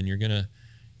right, then you're gonna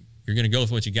go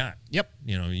with what you got. Yep.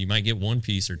 You might get one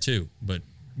piece or two, but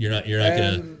you're not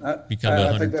going to become.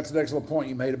 I think that's an excellent point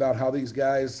you made about how these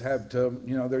guys have to,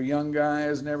 they're young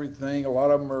guys and everything. A lot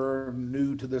of them are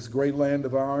new to this great land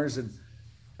of ours, and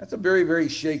that's a very, very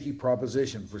shaky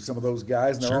proposition for some of those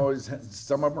guys. And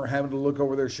some of them are having to look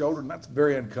over their shoulder, and that's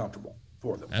very uncomfortable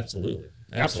for them. Absolutely.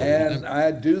 And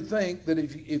I do think that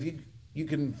if you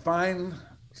can find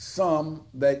some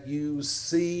that you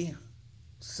see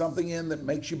something in that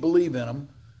makes you believe in them,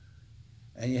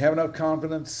 and you have enough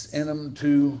confidence in them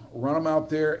to run them out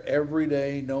there every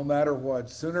day, no matter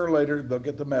what, sooner or later they'll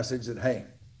get the message that, hey,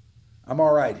 I'm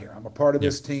all right here. I'm a part of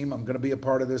this team. I'm going to be a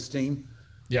part of this team.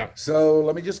 Yeah. So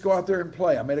let me just go out there and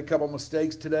play. I made a couple of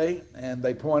mistakes today, and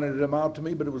they pointed them out to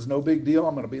me, but it was no big deal.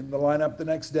 I'm going to be in the lineup the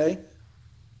next day.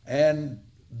 And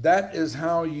that is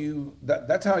how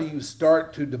that's how you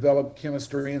start to develop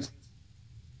chemistry and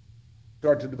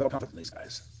start to develop confidence in these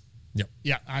guys. Yep.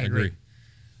 Yeah, I agree.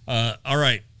 All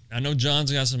right. I know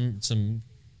John's got some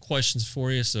questions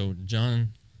for you. So John,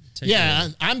 take it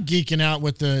away. I'm geeking out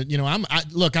with the,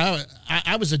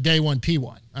 I was a day one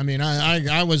P1. I mean,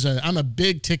 I'm a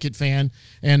big ticket fan,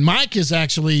 and Mike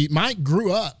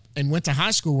grew up and went to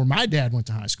high school where my dad went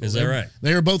to high school. Is that right?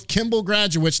 They were both Kimball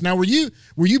graduates. Now, were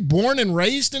you born and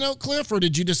raised in Oak Cliff, or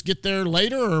did you just get there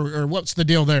later, or what's the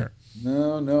deal there?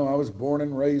 No, I was born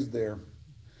and raised there.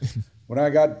 When I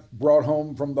got brought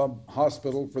home from the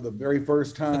hospital for the very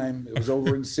first time, it was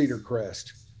over in Cedar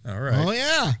Crest. All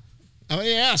right. Oh,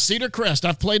 yeah, Cedar Crest.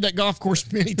 I've played that golf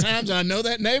course many times. I know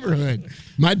that neighborhood.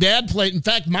 My dad played. In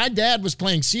fact, my dad was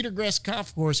playing Cedar Crest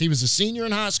Golf Course. He was a senior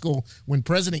in high school when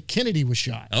President Kennedy was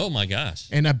shot. Oh, my gosh.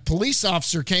 And a police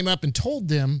officer came up and told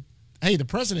them, hey, the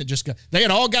president just got. They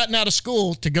had all gotten out of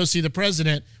school to go see the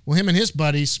president. Well, him and his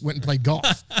buddies went and played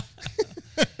golf.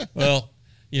 Well,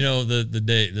 you know, the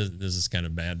day, this is kind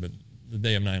of bad, but the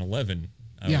day of 9/11,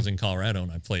 I was in Colorado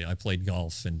and I played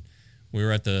golf, and we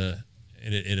were at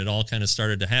it had all kind of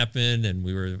started to happen, and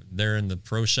we were there in the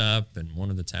pro shop, and one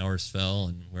of the towers fell,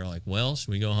 and we were like, well, should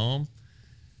we go home?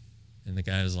 And the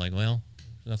guy was like, well,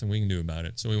 there's nothing we can do about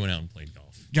it. So we went out and played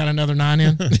golf. Got another 9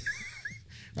 in?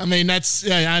 I mean,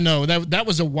 I know that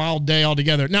was a wild day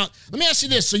altogether. Now, let me ask you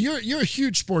this. So you're a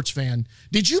huge sports fan.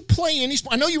 Did you play any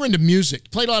sport? I know you were into music.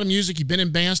 You played a lot of music. You've been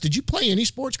in bands. Did you play any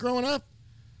sports growing up?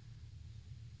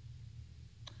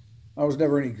 I was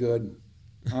never any good.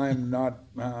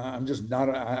 I'm just not,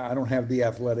 I don't have the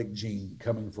athletic gene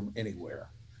coming from anywhere.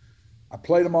 I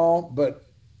played them all, but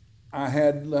I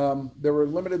had, there were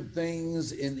limited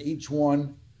things in each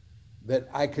one that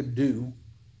I could do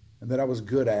and that I was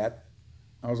good at.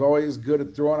 I was always good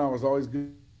at throwing. I was always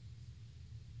good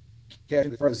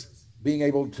catching. As far as being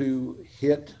able to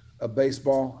hit a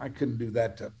baseball, I couldn't do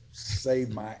that to save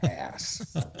my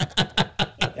ass.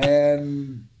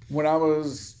 And when I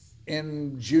was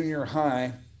in junior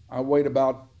high, I weighed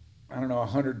about,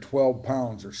 112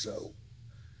 pounds or so.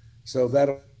 So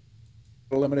that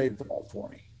eliminated football for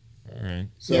me. All right.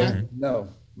 So no,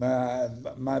 my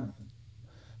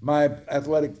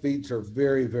athletic feats are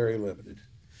very, very limited.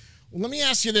 Well, let me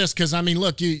ask you this, because, I mean,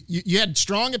 look, you had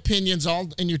strong opinions all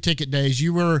in your ticket days.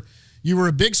 You were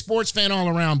a big sports fan all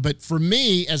around. But for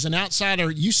me, as an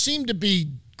outsider, you seemed to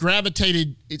be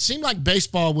gravitated. It seemed like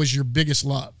baseball was your biggest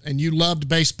love, and you loved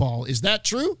baseball. Is that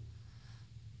true?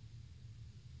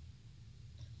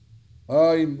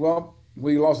 Well,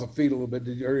 we lost the feed a little bit.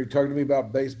 Are you talking to me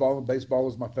about baseball? Baseball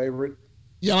was my favorite.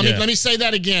 Yeah, let me say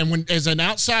that again. When, as an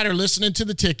outsider listening to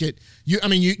the ticket, you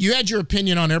had your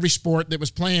opinion on every sport that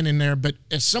was playing in there, but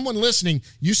as someone listening,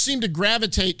 you seem to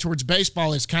gravitate towards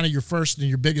baseball as kind of your first and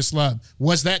your biggest love.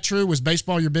 Was that true? Was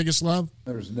baseball your biggest love?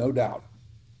 There's no doubt.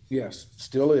 Yes,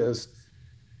 still is.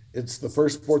 It's the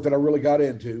first sport that I really got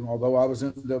into, although I was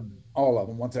into all of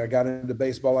them. Once I got into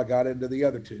baseball, I got into the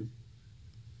other two.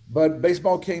 But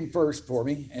baseball came first for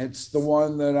me. It's the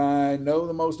one that I know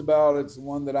the most about. It's the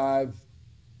one that I've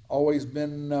always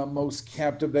been most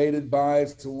captivated by.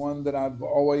 It's the one that I've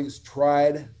always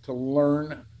tried to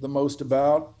learn the most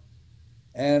about.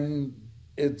 And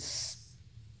it's,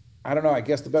 I don't know, I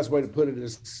guess the best way to put it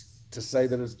is to say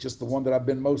that it's just the one that I've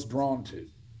been most drawn to.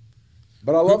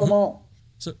 But I love them all.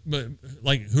 So, but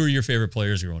like, who are your favorite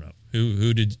players growing up?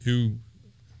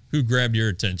 Who grabbed your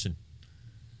attention?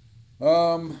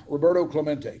 Roberto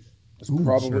Clemente is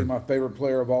probably my favorite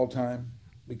player of all time,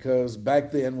 because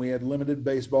back then we had limited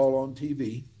baseball on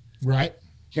TV. Right.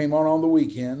 Came on the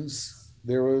weekends.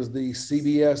 There was the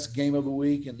CBS Game of the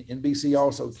Week, and NBC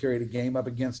also carried a game up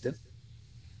against it.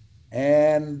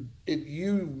 And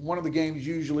one of the games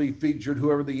usually featured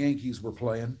whoever the Yankees were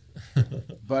playing.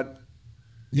 But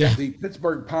the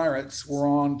Pittsburgh Pirates were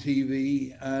on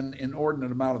TV an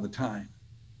inordinate amount of the time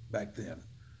back then.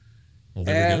 Well,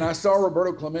 and I saw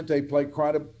Roberto Clemente play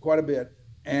quite a bit.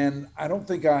 And I don't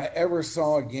think I ever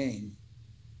saw a game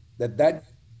that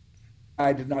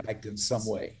guy did not act in some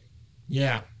way.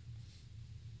 Yeah.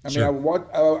 I mean, I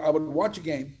would watch a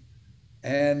game,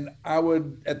 and I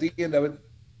would, at the end of it,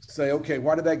 say, okay,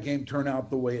 why did that game turn out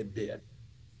the way it did?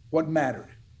 What mattered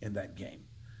in that game?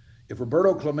 If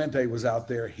Roberto Clemente was out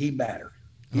there, he mattered.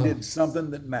 He did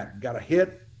something that mattered. Got a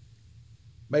hit,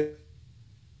 made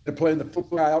a play in the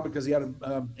football out because he had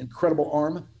an incredible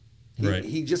arm.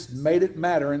 He just made it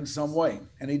matter in some way.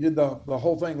 And he did the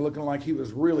whole thing looking like he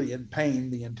was really in pain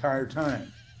the entire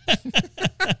time.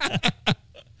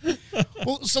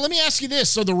 Well, so let me ask you this.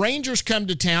 So the Rangers come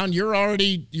to town. You're out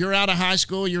of high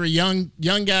school. You're a young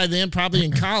guy then, probably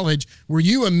in college. Were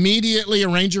you immediately a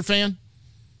Ranger fan?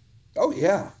 Oh,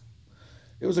 yeah.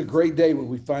 It was a great day when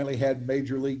we finally had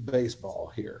Major League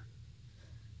Baseball here.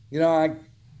 You know,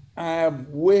 I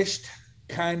wished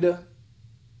kind of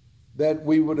that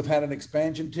we would have had an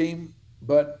expansion team,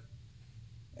 could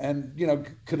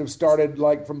have started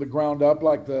like from the ground up,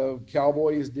 like the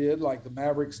Cowboys did, like the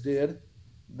Mavericks did.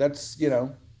 That's,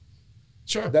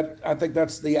 Sure. I think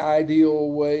that's the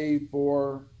ideal way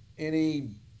for any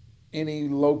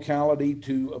locality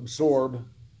to absorb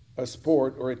a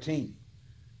sport or a team,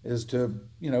 is to,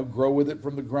 grow with it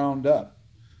from the ground up.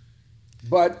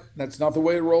 But that's not the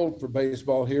way it rolled for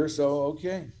baseball here. So,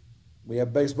 okay, we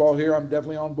have baseball here. I'm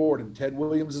definitely on board. And Ted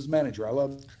Williams is manager. I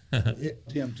love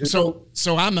him too.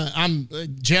 So I'm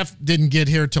Jeff didn't get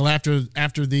here till after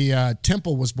the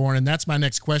Temple was born, and that's my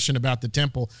next question about the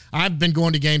Temple. I've been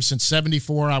going to games since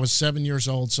 '74. I was 7 years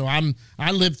old, so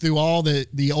I lived through all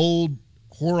the old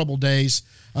horrible days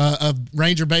of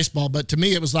Ranger baseball. But to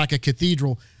me, it was like a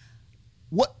cathedral.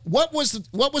 What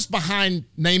was behind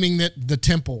naming it the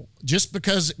Temple? Just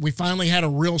because we finally had a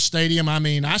real stadium? I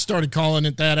mean, I started calling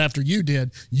it that after you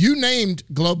did. You named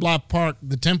Globe Life Park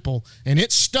the Temple, and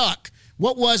it stuck.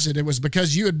 What was it? It was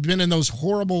because you had been in those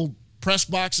horrible press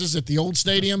boxes at the old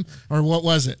stadium, or what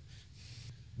was it?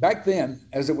 Back then,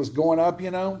 as it was going up, I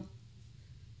don't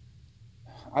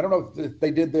know if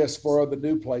they did this for the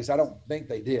new place. I don't think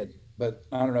they did, but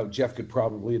I don't know. Jeff could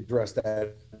probably address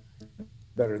that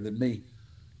better than me.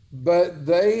 But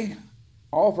they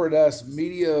offered us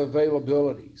media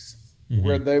availabilities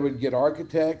where they would get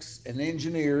architects and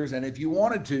engineers. And if you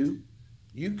wanted to,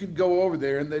 you could go over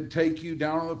there and they'd take you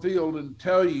down on the field and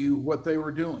tell you what they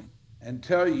were doing and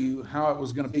tell you how it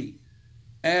was going to be.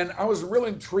 And I was really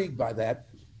intrigued by that.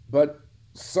 But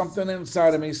something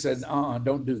inside of me said,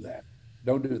 don't do that.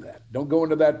 Don't do that. Don't go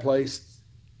into that place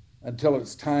until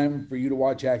it's time for you to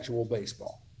watch actual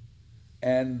baseball.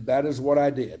 And that is what I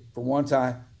did. For once,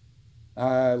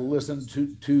 I listened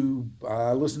to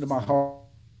my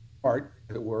heart,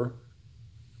 as it were,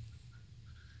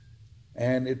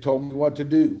 and it told me what to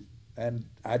do. And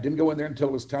I didn't go in there until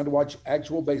it was time to watch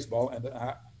actual baseball. And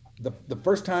the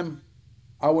first time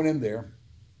I went in there,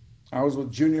 I was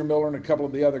with Junior Miller and a couple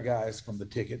of the other guys from the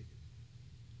ticket.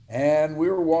 And we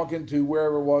were walking to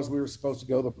wherever it was we were supposed to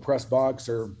go, the press box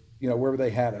or, wherever they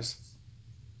had us.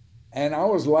 And I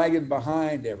was lagging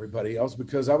behind everybody else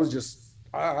because I was just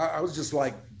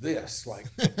like this, like,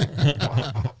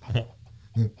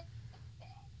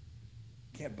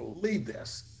 can't believe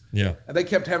this. Yeah. And they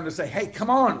kept having to say, hey, come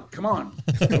on,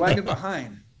 you're lagging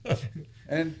behind.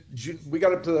 And we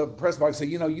got up to the press box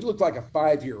and said, you look like a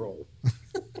 5-year-old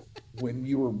when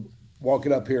you were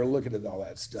walking up here looking at all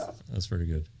that stuff. That's pretty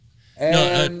good.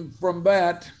 And from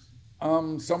that,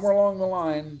 somewhere along the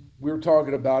line, we were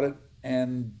talking about it,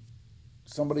 and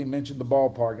somebody mentioned the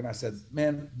ballpark, and I said,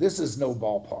 man, this is no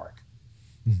ballpark.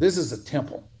 This is a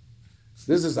temple.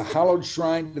 This is a hallowed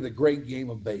shrine to the great game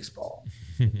of baseball.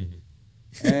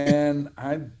 And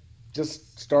I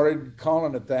just started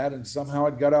calling it that, and somehow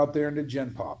it got out there into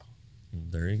Gen Pop.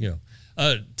 There you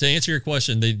go. To answer your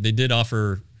question, they did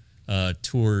offer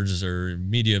tours or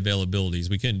media availabilities.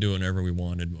 We couldn't do it whenever we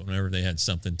wanted, whenever they had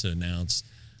something to announce.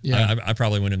 Yeah. I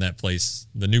probably went in that place,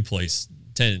 the new place,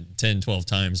 10, 12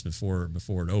 times before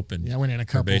it opened. Yeah, I went in a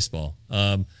couple. For baseball.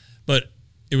 But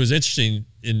it was interesting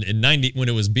in 90 when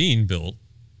it was being built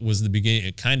was the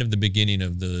beginning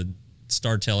of the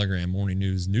Star Telegram Morning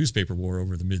News newspaper war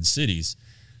over the mid cities,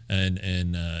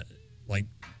 and like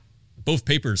both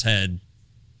papers had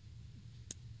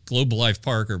Globe Life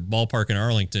Park or Ballpark in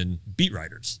Arlington beat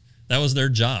writers. That was their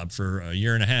job for a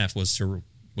year and a half was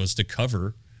to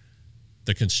cover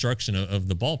the construction of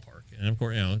the ballpark, and of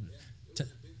course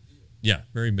yeah,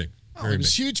 very big. It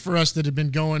was huge for us that had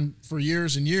been going for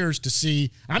years and years to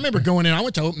see. I remember going in, I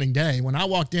went to opening day. When I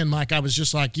walked in, Mike, I was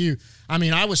just like you. I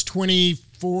mean, I was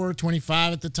 24,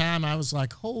 25 at the time. I was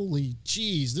like, holy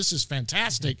geez, this is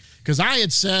fantastic. Because I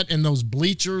had sat in those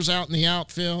bleachers out in the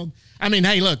outfield. I mean,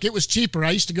 hey, look, it was cheaper.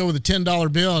 I used to go with a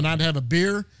 $10 bill and I'd have a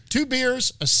beer, 2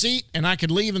 beers, a seat, and I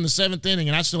could leave in the 7th inning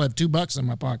and I still have $2 in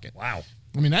my pocket. Wow.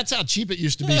 I mean, that's how cheap it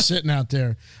used to be sitting out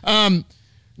there.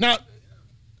 Now,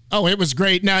 oh, it was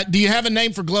great. Now, do you have a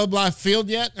name for Globe Life Field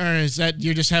yet, or is that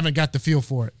you just haven't got the feel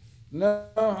for it? No,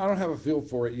 I don't have a feel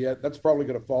for it yet. That's probably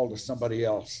going to fall to somebody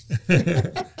else.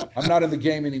 I'm not in the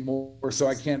game anymore, so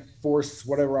I can't force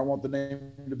whatever I want the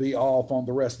name to be off on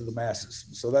the rest of the masses.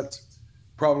 So that's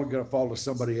probably going to fall to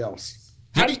somebody else.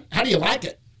 How do you like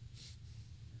it?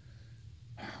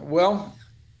 Well,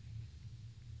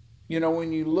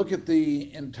 when you look at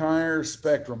the entire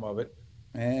spectrum of it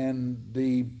and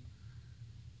the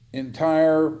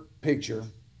entire picture,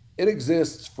 it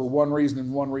exists for one reason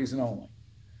and one reason only.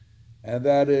 And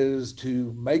that is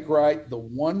to make right the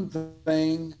one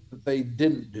thing that they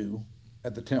didn't do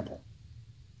at the temple.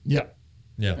 Yep.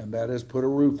 Yeah. And that is put a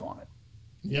roof on it.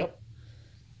 Yep.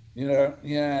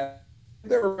 Yeah,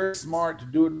 they were very smart to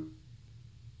do it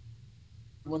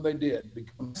when they did,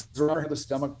 because they had the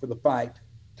stomach for the fight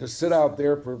to sit out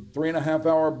there for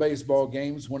 3.5-hour baseball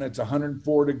games when it's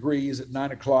 104 degrees at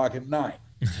 9 o'clock at night.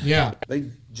 Yeah.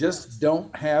 They just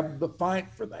don't have the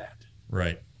fight for that.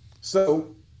 Right.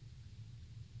 So,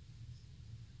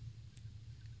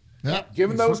 Yep.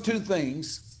 given those two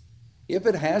things, if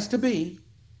it has to be,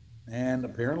 and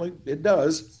apparently it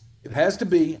does, it has to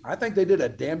be, I think they did a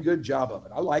damn good job of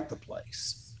it. I like the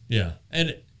place. Yeah.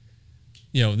 And,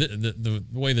 the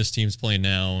way this team's playing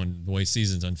now and the way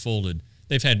season's unfolded,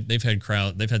 they've had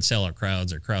sellout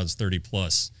crowds or crowds 30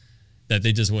 plus that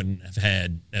they just wouldn't have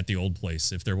had at the old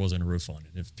place if there wasn't a roof on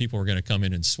it. If people were going to come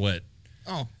in and sweat,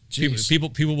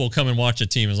 people will come and watch a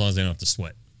team as long as they don't have to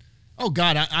sweat. Oh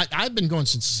God, I've been going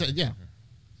since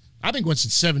I've been going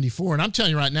since '74, and I'm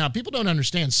telling you right now, people don't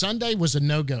understand. Sunday was a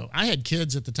no-go. I had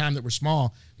kids at the time that were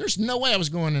small. There's no way I was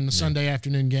going in a Sunday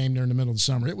afternoon game during the middle of the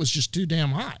summer. It was just too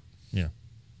damn hot. Yeah.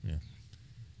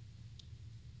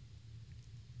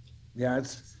 Yeah,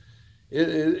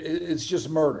 it's just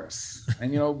murderous.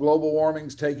 And, global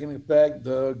warming's taking effect.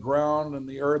 The ground and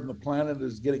the earth and the planet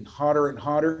is getting hotter and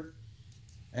hotter.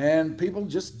 And people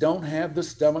just don't have the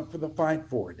stomach for the fight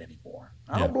for it anymore.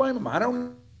 I don't blame them. I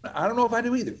don't know if I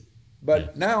do either.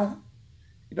 But now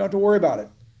you don't have to worry about it.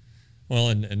 Well,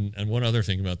 and one other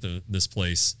thing about this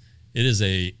place,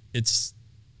 they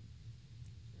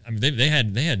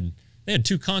had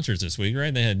 2 concerts this week,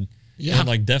 right? They had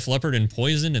like Def Leppard and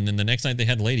Poison, and then the next night they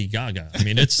had Lady Gaga. I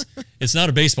mean, it's not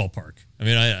a baseball park. I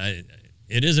mean,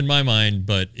 it is in my mind,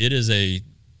 but it is a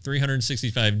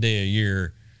 365-day a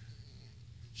year.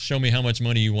 Show me how much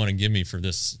money you want to give me for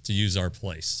this to use our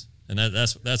place, and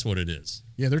that's what it is.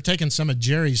 Yeah, they're taking some of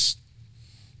Jerry's.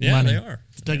 Yeah, money. they are.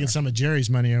 Taking some of Jerry's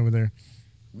money over there.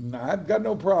 No, I've got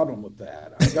no problem with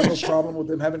that. I've got no problem with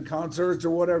them having concerts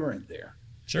or whatever in there.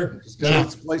 Sure. Just because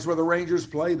it's a place where the Rangers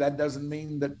play, that doesn't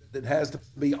mean that it has to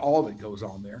be all that goes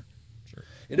on there. Sure.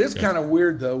 It is kind of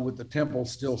weird, though, with the temple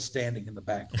still standing in the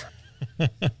background. I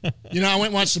went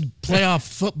and watched some playoff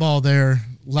football there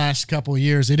last couple of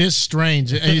years. It is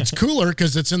strange. It's cooler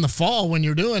because it's in the fall when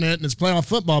you're doing it and it's playoff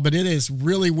football, but it is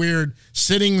really weird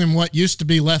sitting in what used to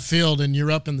be left field and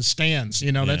you're up in the stands.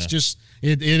 That's just,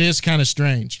 it is kind of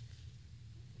strange.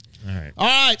 All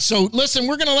right. So listen,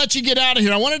 we're going to let you get out of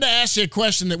here. I wanted to ask you a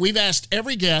question that we've asked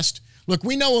every guest. Look,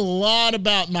 we know a lot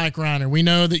about Mike Rhyner. We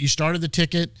know that you started the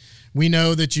ticket. We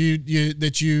know that you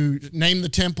named the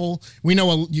temple. We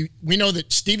know that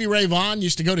Stevie Ray Vaughan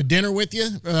used to go to dinner with you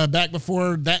back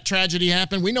before that tragedy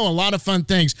happened. We know a lot of fun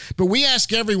things, but we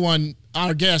ask everyone,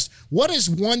 our guests, what is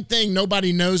one thing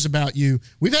nobody knows about you?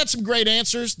 We've had some great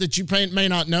answers that you may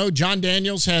not know. John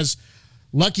Daniels has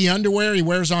lucky underwear he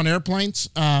wears on airplanes.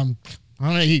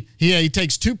 He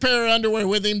takes 2 pair of underwear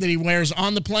with him that he wears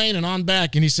on the plane and on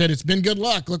back, and he said it's been good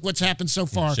luck. Look what's happened so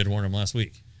far. Should have worn them last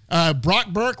week. Brock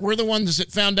Burke, we're the ones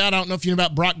that found out. I don't know if you know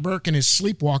about Brock Burke and his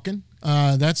sleepwalking.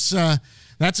 That's a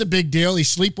big deal. He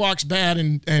sleepwalks bad,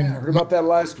 and I heard about that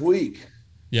last week.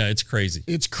 Yeah, it's crazy.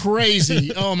 It's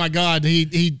crazy. Oh my God,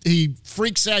 he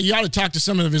freaks out. You ought to talk to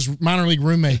some of his minor league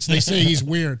roommates. They say he's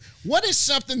weird. What is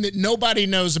something that nobody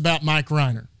knows about Mike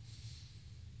Rhyner?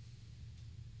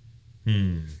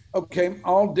 Okay,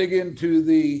 I'll dig into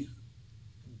the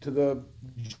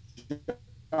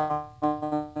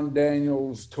John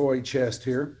Daniels toy chest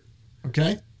here.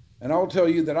 Okay. And I'll tell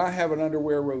you that I have an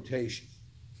underwear rotation.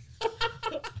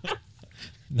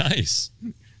 Nice.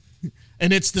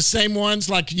 And it's the same ones,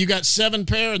 like you got 7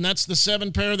 pair, and that's the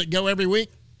 7 pair that go every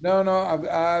week? No,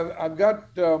 I've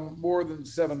got more than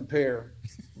 7 pair,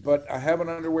 but I have an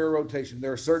underwear rotation.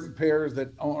 There are certain pairs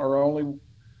that are only,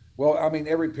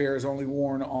 every pair is only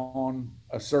worn on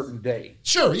a certain day.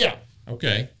 Sure, yeah.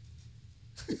 Okay.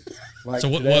 Like so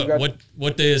today,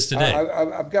 what day is today?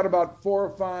 I've got about 4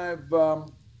 or 5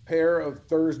 pair of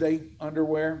Thursday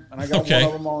underwear, and I got one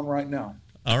of them on right now.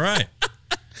 All right.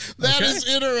 That is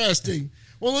interesting.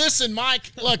 Well, listen,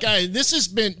 Mike. Look, this has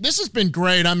been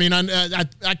great. I mean,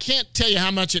 I can't tell you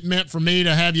how much it meant for me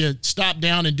to have you stop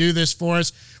down and do this for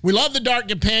us. We love the Dark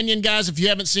Companion, guys. If you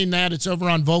haven't seen that, it's over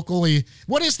on Vocally.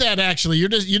 What is that actually? You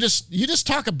just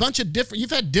talk a bunch of different.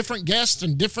 You've had different guests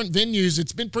and different venues.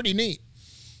 It's been pretty neat.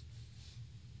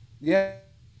 Yeah,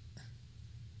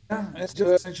 it's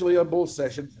just essentially a bull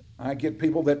session. I get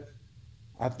people that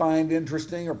I find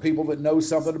interesting or people that know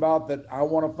something about that I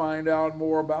want to find out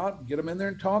more about, get them in there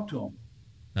and talk to them.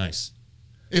 Nice.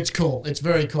 It's cool. It's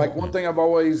very cool. Like one thing I've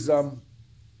always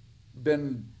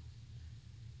been,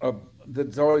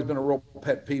 that's always been a real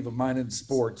pet peeve of mine in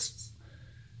sports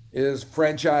is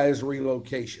franchise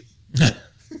relocation.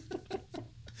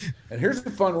 And here's a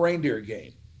fun reindeer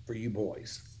game for you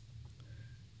boys.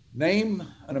 Name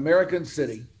an American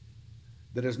city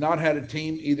that has not had a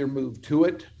team either move to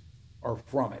it or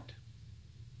from it.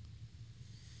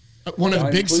 One of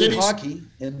the big cities. Hockey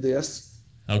in this.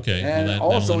 Okay. And that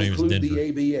also name was include Denver.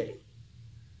 the ABA.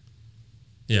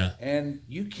 Yeah. And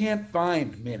you can't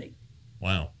find many.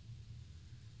 Wow.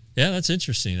 Yeah, that's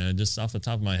interesting. Just off the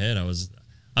top of my head,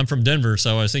 I'm from Denver,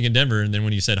 so I was thinking Denver, and then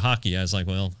when you said hockey, I was like,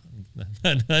 well,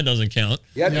 that doesn't count.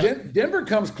 Yeah, Denver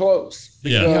comes close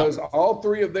because all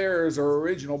three of theirs are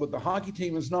original, but the hockey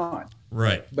team is not.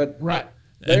 Right. But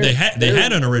and they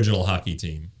had an original hockey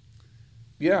team.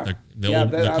 Yeah.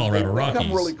 The Colorado Rockies.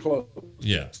 Come really close.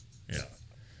 Yeah.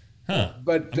 Huh.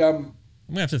 But I'm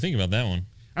gonna have to think about that one.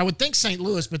 I would think St.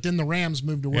 Louis, but then the Rams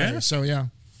moved away. Yeah. So yeah.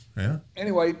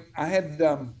 Anyway, I had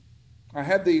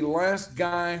the last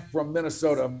guy from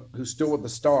Minnesota who's still with the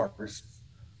Stars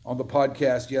on the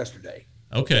podcast yesterday.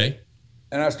 Okay.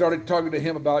 And I started talking to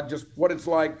him about just what it's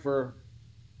like for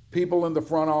people in the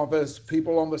front office,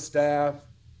 people on the staff,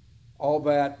 all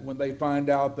that when they find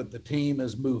out that the team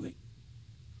is moving.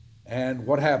 And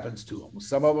what happens to them?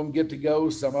 Some of them get to go,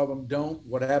 some of them don't.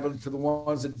 What happens to the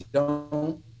ones that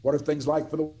don't? What are things like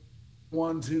for the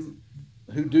ones who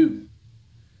do?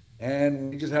 And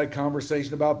we just had a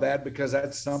conversation about that because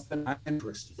that's something I'm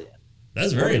interested in.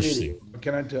 That's very interesting. What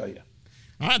can I tell you?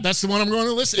 All right, that's the one I'm going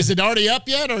to listen. Is it already up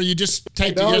yet, or you just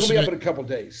taped it No, it'll yesterday? be up in a couple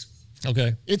days.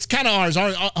 Okay. It's kind of ours.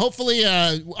 Hopefully,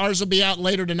 ours will be out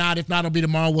later tonight. If not, it'll be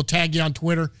tomorrow. We'll tag you on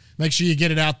Twitter. Make sure you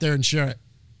get it out there and share it.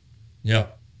 Yeah.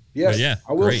 Yes, yeah,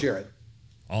 I will great. share it.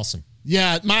 Awesome.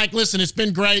 Yeah, Mike, listen, it's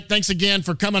been great. Thanks again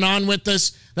for coming on with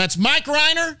us. That's Mike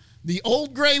Rhyner, the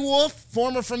old gray wolf,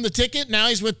 former from the Ticket. Now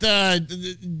he's with Now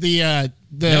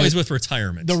he's with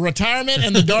retirement. The retirement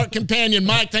and the Dark Companion.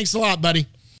 Mike, thanks a lot, buddy.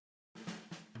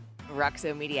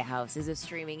 Roxo Media House is a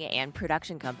streaming and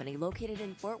production company located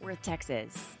in Fort Worth,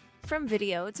 Texas. From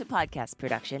video to podcast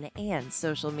production and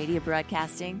social media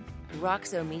broadcasting,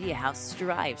 Roxo Media House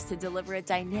strives to deliver a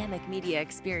dynamic media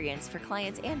experience for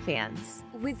clients and fans.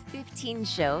 With 15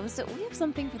 shows, we have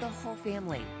something for the whole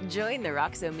family. Join the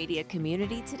Roxo Media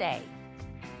community today.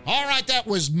 All right, that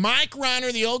was Mike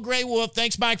Rhyner, the old gray wolf.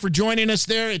 Thanks, Mike, for joining us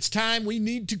there. It's time. We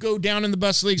need to go down in the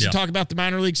bus leagues and talk about the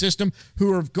minor league system,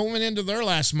 who are going into their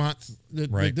last month.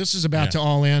 This is about to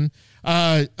all in.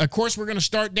 Of course, we're going to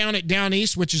start down at Down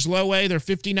East, which is low A. They're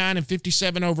 59 and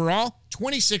 57 overall,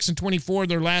 26 and 24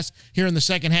 their last here in the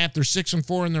second half. They're 6 and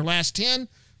 4 in their last 10.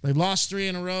 They've lost 3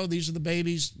 in a row. These are the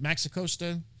babies. Max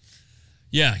Acosta.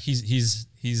 Yeah, he's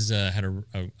had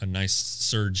a nice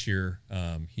surge here.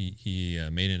 He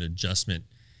made an adjustment.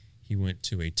 He went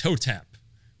to a toe tap,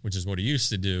 which is what he used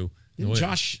to do. Didn't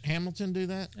Josh Hamilton do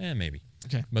that? Maybe.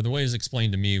 Okay. But the way it was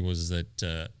explained to me was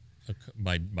that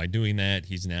by doing that,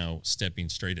 he's now stepping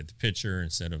straight at the pitcher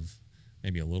instead of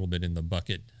maybe a little bit in the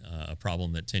bucket, a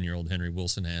problem that 10-year-old Henry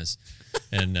Wilson has.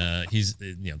 And he's,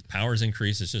 the power's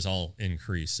increased. It's just all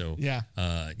increased. So,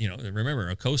 remember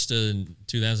Acosta in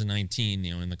 2019,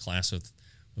 in the class with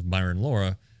Byron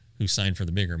Laura, who signed for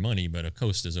the bigger money, but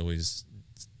Acosta's always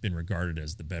been regarded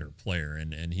as the better player.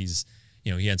 And he's,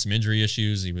 he had some injury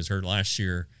issues. He was hurt last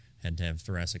year, had to have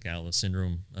thoracic outlet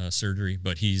syndrome surgery,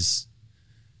 but he's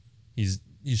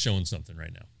showing something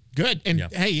right now. Good. And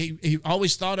hey, he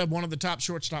always thought of one of the top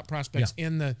shortstop prospects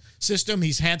in the system.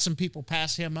 He's had some people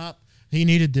pass him up. He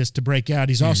needed this to break out.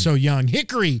 He's also young.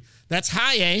 Hickory, that's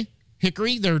high A.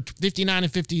 Hickory, they're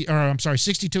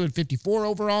 62 and 54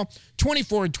 overall,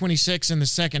 24 and 26 in the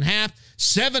second half,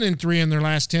 7 and 3 in their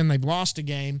last 10. They've lost a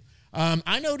game.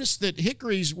 I noticed that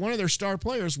Hickory's one of their star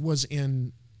players was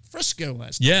in Frisco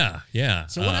last night. Yeah.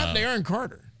 So what happened to Aaron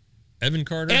Carter? Evan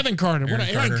Carter? Aaron Carter. What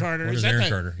is Aaron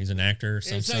Carter? He's an actor.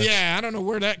 Yeah, I don't know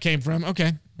where that came from.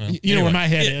 Okay. Well, you know where my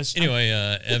head is. Anyway,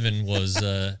 Evan was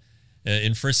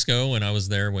in Frisco, and I was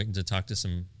there waiting to talk to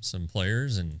some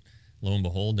players, and lo and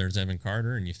behold, there's Evan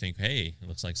Carter, and you think, hey, it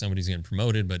looks like somebody's getting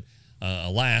promoted, but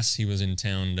alas, he was in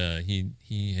town.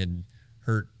 He had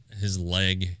hurt his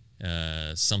leg,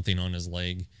 something on his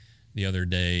leg the other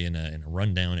day in a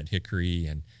rundown at Hickory,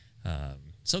 and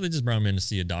so they just brought him in to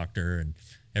see a doctor, and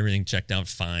everything checked out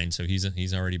fine. So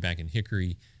he's already back in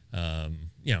Hickory.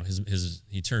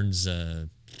 He turns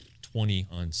 20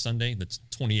 on Sunday. That's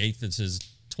 28th. It's his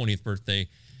 20th birthday.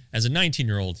 As a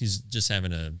 19-year-old, he's just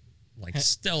having a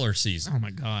stellar season. Oh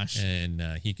my gosh! And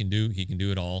he can do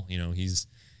it all.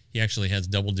 He actually has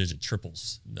double-digit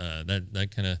triples.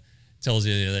 That kind of tells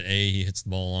you that he hits the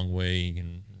ball a long way. He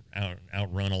can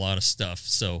outrun a lot of stuff.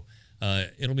 So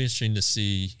it'll be interesting to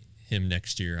see him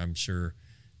next year. I'm sure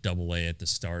Double A at the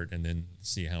start, and then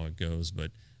see how it goes.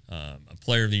 But a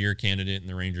Player of the Year candidate in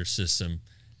the Rangers system,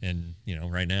 and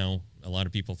right now a lot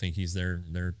of people think he's their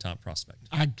top prospect.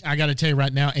 I got to tell you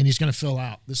right now, and he's going to fill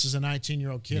out. This is a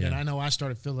 19-year-old kid, Yeah. and I know I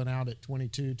started filling out at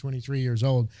 22, 23 years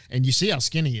old, and you see how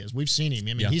skinny he is. We've seen him.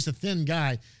 I mean, Yeah. he's a thin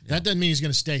guy. That doesn't mean he's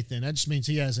going to stay thin. That just means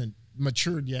he hasn't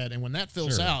matured yet, and when that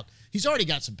fills Sure. out, he's already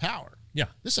got some power. Yeah.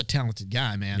 This is a talented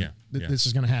guy, man. Yeah. This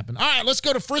is going to happen. All right, let's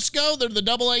go to Frisco. They're the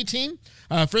AA team.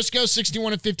 Frisco,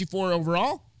 61-54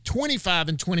 overall.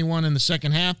 25-21 in the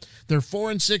second half. They're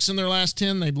 4-6 in their last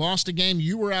 10. They've lost a game.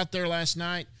 You were out there last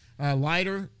night.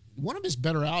 Rhyner, one of his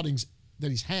better outings that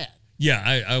he's had. Yeah,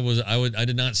 I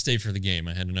did not stay for the game.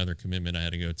 I had another commitment I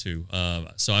had to go to.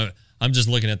 So I'm just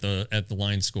looking at the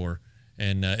line score,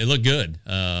 and it looked good.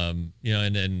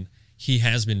 And he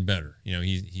has been better.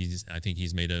 I think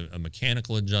he's made a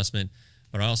mechanical adjustment,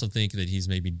 but I also think that he's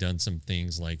maybe done some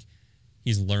things like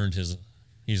he's learned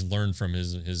from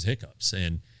his hiccups,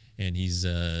 and he's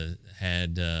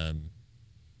had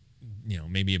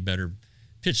maybe a better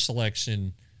pitch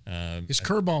selection. His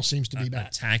curveball seems to be back.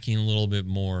 Attacking a little bit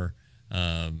more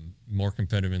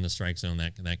competitive in the strike zone,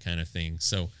 that kind of thing.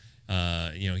 So,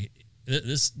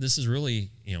 this is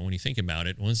really, when you think about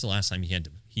it, when's the last time he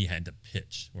had to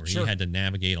pitch or Sure. he had to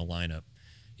navigate a lineup?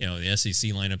 The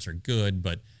SEC lineups are good,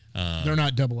 but They're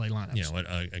not AA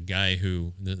lineups. a guy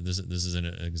who this is an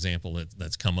example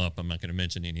that's come up. I'm not going to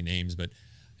mention any names, but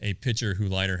a pitcher who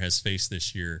Leiter has faced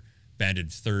this year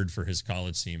batted third for his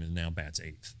college team and now bats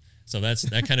eighth. So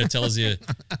that kind of tells you,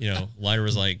 Leiter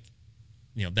was like,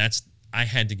 I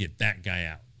had to get that guy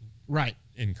out Right.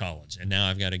 in college, and now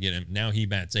I've got to get him. Now he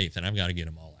bats eighth, and I've got to get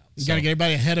him all out. You got to get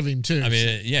everybody ahead of him too. I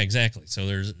mean, yeah, exactly. So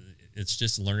it's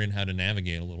just learning how to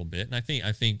navigate a little bit, and I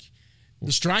think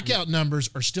the strikeout numbers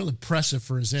are still impressive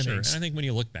for his sure. innings. And I think when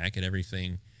you look back at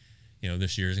everything,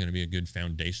 this year is going to be a good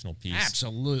foundational piece.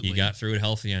 Absolutely. He got through it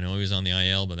healthy. I know he was on the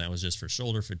IL, but that was just for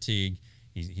shoulder fatigue.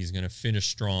 He's going to finish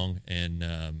strong,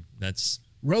 and that's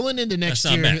Rolling into next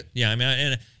not year. bad. Yeah, I mean,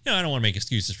 I don't want to make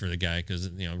excuses for the guy because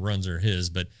runs are his,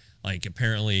 but like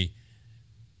apparently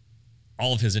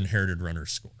all of his inherited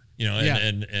runners score.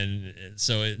 And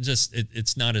so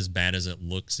it's not as bad as it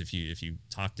looks if you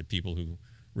talk to people who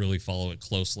really follow it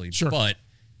closely. Sure. But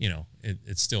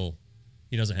it's still,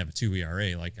 he doesn't have a 2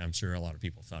 ERA like I'm sure a lot of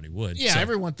people thought he would. Yeah, So,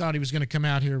 everyone thought he was going to come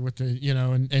out here with the,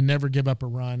 and never give up a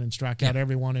run and strike out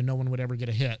everyone, and no one would ever get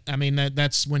a hit. I mean,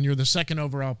 that's when you're the second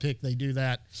overall pick, they do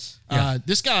that. Yeah.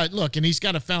 This guy, look, and he's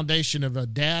got a foundation of a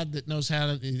dad that knows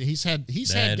how to. He's had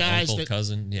dad, guys uncle, that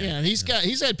cousin. Yeah,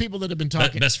 he's had people that have been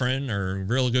talking. best friend or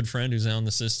real good friend who's now in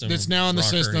the system. That's now in the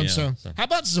rocker, system. yeah, So how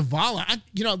about Zavala?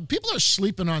 People are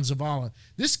sleeping on Zavala.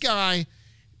 This guy.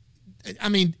 I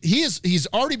mean, he's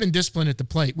already been disciplined at the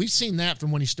plate. We've seen that from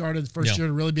when he started the first year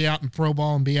to really be out in pro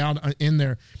ball and be out in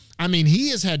there. I mean, he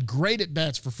has had great at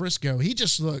bats for Frisco.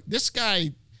 This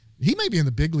guy, he may be in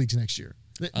the big leagues next year.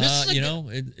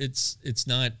 It's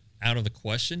not out of the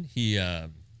question. He's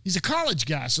a college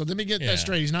guy, so let me get that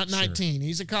straight. He's not 19. Sure.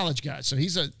 He's a college guy, so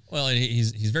he's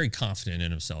very confident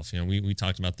in himself. We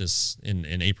talked about this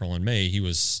in April and May. He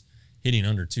was hitting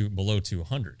below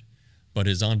 200. But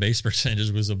his on-base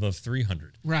percentage was above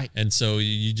 300. Right. And so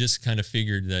you just kind of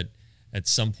figured that at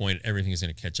some point everything is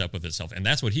going to catch up with itself. And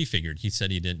that's what he figured. He said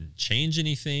he didn't change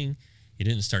anything. He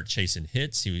didn't start chasing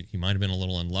hits. He might have been a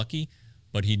little unlucky,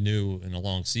 but he knew in a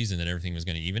long season that everything was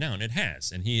going to even out, and it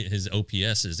has. And his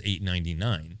OPS is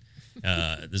 899.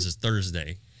 This is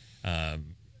Thursday. A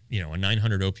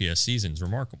 900 OPS season is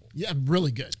remarkable. Yeah,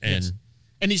 really good. And yes.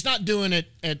 And he's not doing it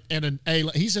at an A.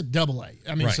 He's a AA.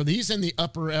 I mean, so he's in the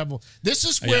upper level. This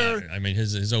is where I mean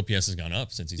his OPS has gone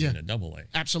up since he's in a AA.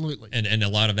 Absolutely. And a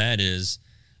lot of that is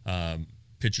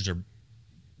pitchers are,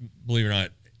 believe it or not,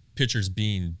 pitchers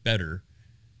being better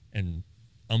and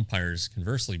umpires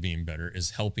conversely being better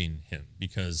is helping him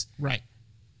because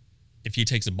if he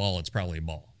takes a ball, it's probably a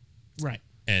ball. Right.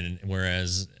 And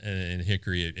whereas in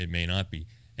Hickory it may not be.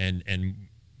 And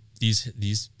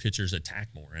these pitchers attack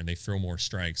more and they throw more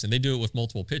strikes and they do it with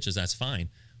multiple pitches. That's fine,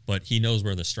 but he knows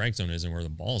where the strike zone is and where the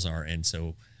balls are, and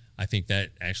so I think that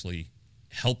actually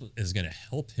is going to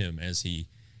help him as he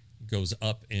goes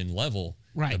up in level.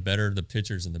 Right. The better the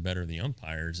pitchers and the better the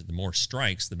umpires, the more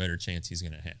strikes, the better chance he's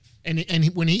going to have.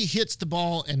 And when he hits the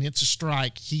ball and it's a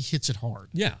strike, he hits it hard.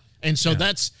 Yeah. And so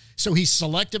so he's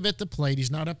selective at the plate. He's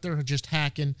not up there just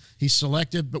hacking. He's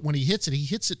selective, but when he hits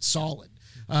it solid.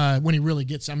 When he really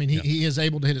gets, I mean, he is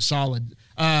able to hit it solid.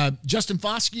 Justin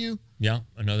Foscue. Yeah,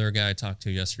 another guy I talked to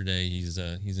yesterday. He's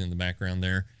in the background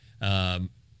there.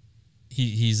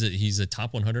 He's a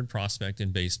top 100 prospect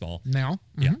in baseball now.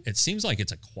 Mm-hmm. Yeah, it seems like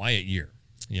it's a quiet year,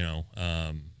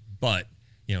 but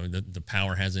the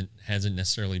power hasn't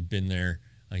necessarily been there.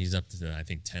 He's up to I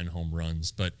think 10 home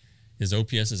runs, but His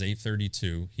OPS is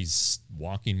 832. He's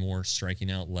walking more, striking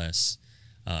out less.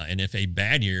 And if a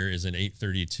bad year is an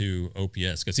 832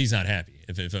 OPS, because he's not happy.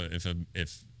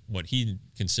 If what he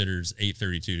considers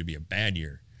 832 to be a bad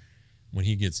year, when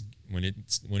it's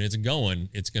going,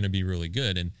 it's going to be really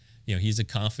good. And he's a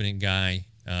confident guy.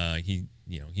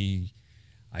 He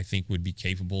I think would be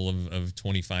capable of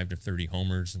 25 to 30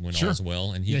 homers when all's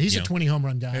well. And he's a 20 home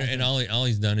run guy. And all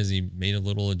he's done is he made a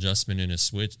little adjustment in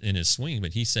his swing,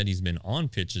 but he said he's been on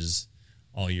pitches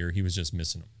all year. He was just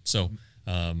missing them. So,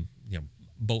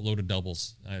 boatload of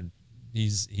doubles.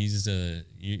 If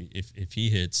he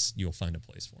hits, you'll find a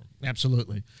place for him.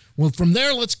 Absolutely. Well, from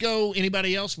there, let's go.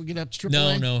 Anybody else? We get up to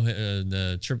AAA? No.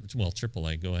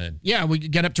 AAA. Go ahead. Yeah, we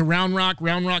get up to Round Rock.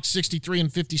 Round Rock 63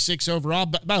 and 56 overall.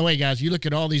 But by the way, guys, you look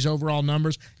at all these overall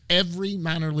numbers. Every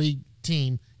minor league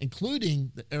team,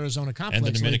 including the Arizona Complex and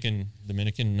the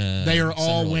Dominican, they are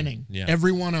all winning. Yeah.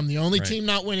 Every one of them. The only team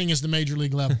not winning is the major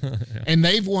league level, and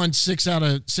they've won 6 out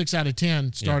of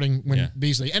 10 starting when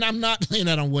Beasley. And I'm not laying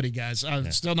that on Woody, guys.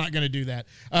 I'm still not going to do that.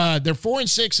 They're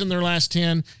 4-6 in their last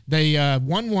 10. They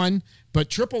won 1, but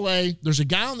AAA. There's a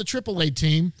guy on the AAA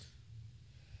team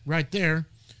right there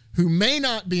who may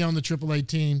not be on the AAA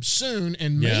team soon,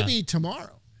 and maybe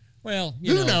tomorrow. Well,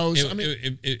 who knows?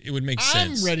 It would make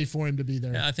sense. I'm ready for him to be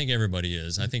there. Yeah, I think everybody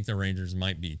is. I think the Rangers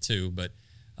might be too, but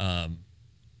they're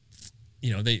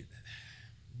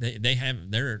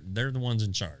the ones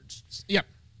in charge. Yep.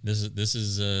 This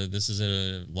is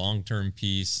a long-term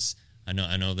piece. I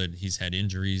know that he's had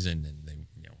injuries and they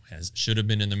should have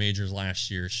been in the majors last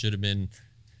year. Should have been,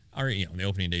 the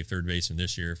opening day third baseman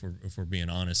this year if we're being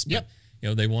honest. But,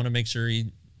 they want to make sure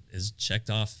he is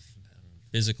checked off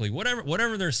physically,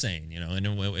 whatever they're saying, and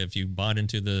if you bought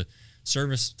into the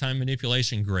service time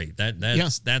manipulation, great.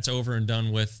 That's over and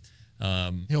done with.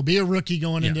 He'll be a rookie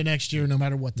going into next year, no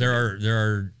matter what. There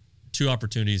are 2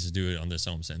 opportunities to do it on this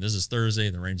homestand. This is Thursday.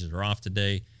 The Rangers are off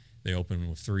today. They open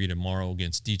with 3 tomorrow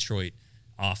against Detroit.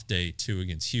 Off day 2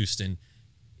 against Houston.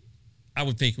 I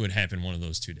would think it would happen one of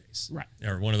those 2 days, right?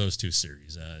 Or one of those 2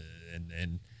 series,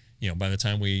 and by the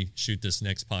time we shoot this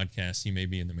next podcast, he may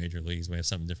be in the major leagues. We have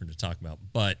something different to talk about.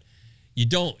 But you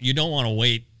don't want to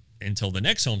wait until the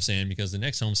next homestand, because the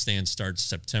next homestand starts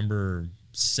September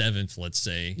 7th, let's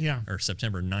say, or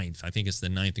September 9th. I think it's the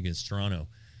 9th against Toronto.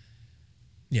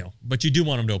 But you do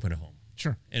want him to open at home.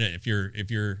 Sure. And if you're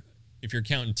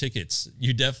counting tickets,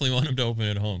 you definitely want him to open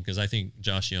at home, because I think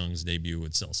Josh Young's debut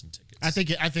would sell some tickets. I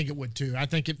think it would too.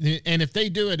 And if they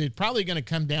do it, it's probably going to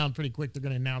come down pretty quick. They're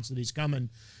going to announce that he's coming,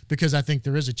 because I think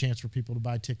there is a chance for people to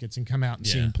buy tickets and come out and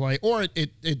see him play, or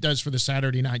it does for the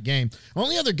Saturday night game.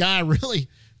 Only other guy really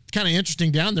kind of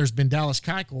interesting down there has been Dallas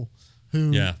Keuchel,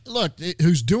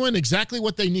 who's doing exactly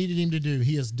what they needed him to do.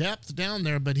 He has depth down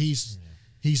there, but he's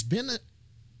been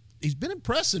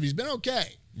impressive. He's been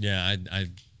okay. Yeah,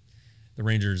 the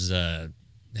Rangers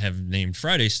have named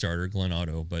Friday starter Glenn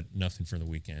Otto, but nothing for the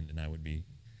weekend. And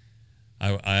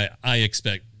I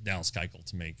expect Dallas Keuchel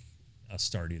to make a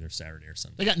start either Saturday or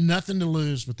Sunday. They got nothing to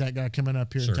lose with that guy coming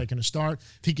up here and taking a start.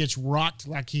 If he gets rocked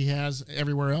like he has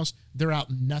everywhere else, they're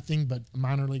out nothing but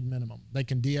minor league minimum. They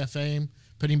can DFA him,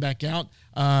 put him back out.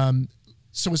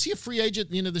 So is he a free agent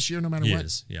at the end of this year, no matter what? He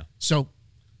is, yeah. So,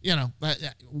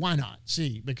 why not?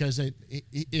 See, because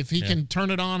if he can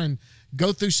turn it on and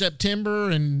go through September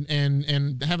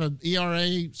and have an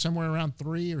ERA somewhere around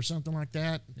 3 or something like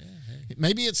that,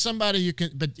 maybe it's somebody you can,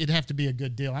 but it'd have to be a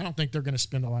good deal. I don't think they're going to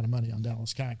spend a lot of money on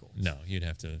Dallas Keuchel. No, you'd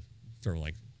have to throw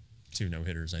like 2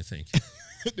 no-hitters, I think.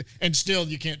 And still,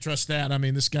 you can't trust that. I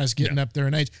mean, this guy's getting up there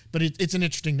in age, but it's an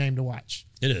interesting name to watch.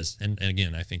 It is. And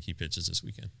again, I think he pitches this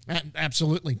weekend.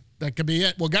 Absolutely. That could be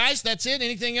it. Well, guys, that's it.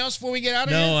 Anything else before we get out of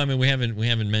here? No, I mean, we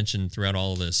haven't mentioned throughout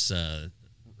all of this,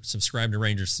 subscribe to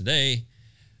Rangers Today,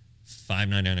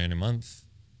 $5.99 a month,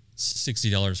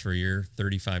 $60 for a year,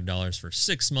 $35 for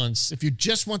 6 months. If you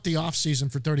just want the off season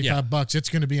for $35, it's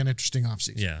going to be an interesting off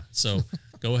season. Yeah. So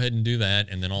go ahead and do that.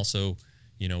 And then also,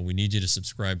 we need you to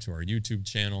subscribe to our YouTube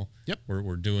channel. Yep.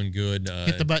 We're doing good.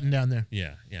 Hit the button down there.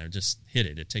 Yeah. Just hit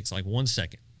it. It takes like 1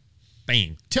 second.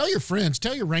 Bang. Tell your friends,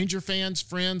 tell your Ranger fans,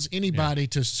 friends, anybody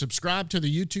to subscribe to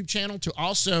the YouTube channel, to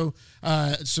also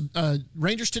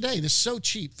Rangers Today. This is so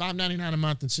cheap, $5.99 a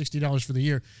month and $60 for the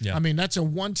year. Yeah. I mean, that's a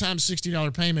one-time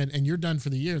 $60 payment, and you're done for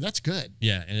the year. That's good.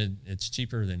 Yeah, and it's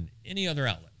cheaper than any other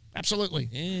outlet. Absolutely.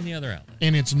 Any other outlet.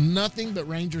 And it's nothing but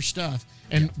Ranger stuff.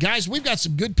 And guys, we've got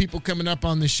some good people coming up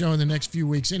on this show in the next few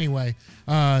weeks anyway.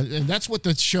 And that's what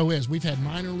the show is. We've had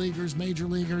minor leaguers, major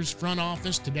leaguers, front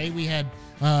office. Today we had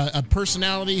a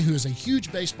personality who is a huge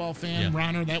baseball fan,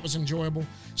 Rhyner. That was enjoyable.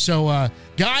 So,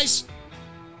 guys,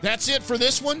 that's it for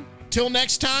this one. Till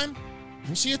next time,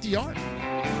 We'll see you at the yard.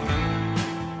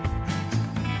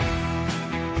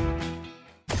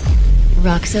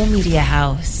 Roxo Media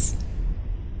House.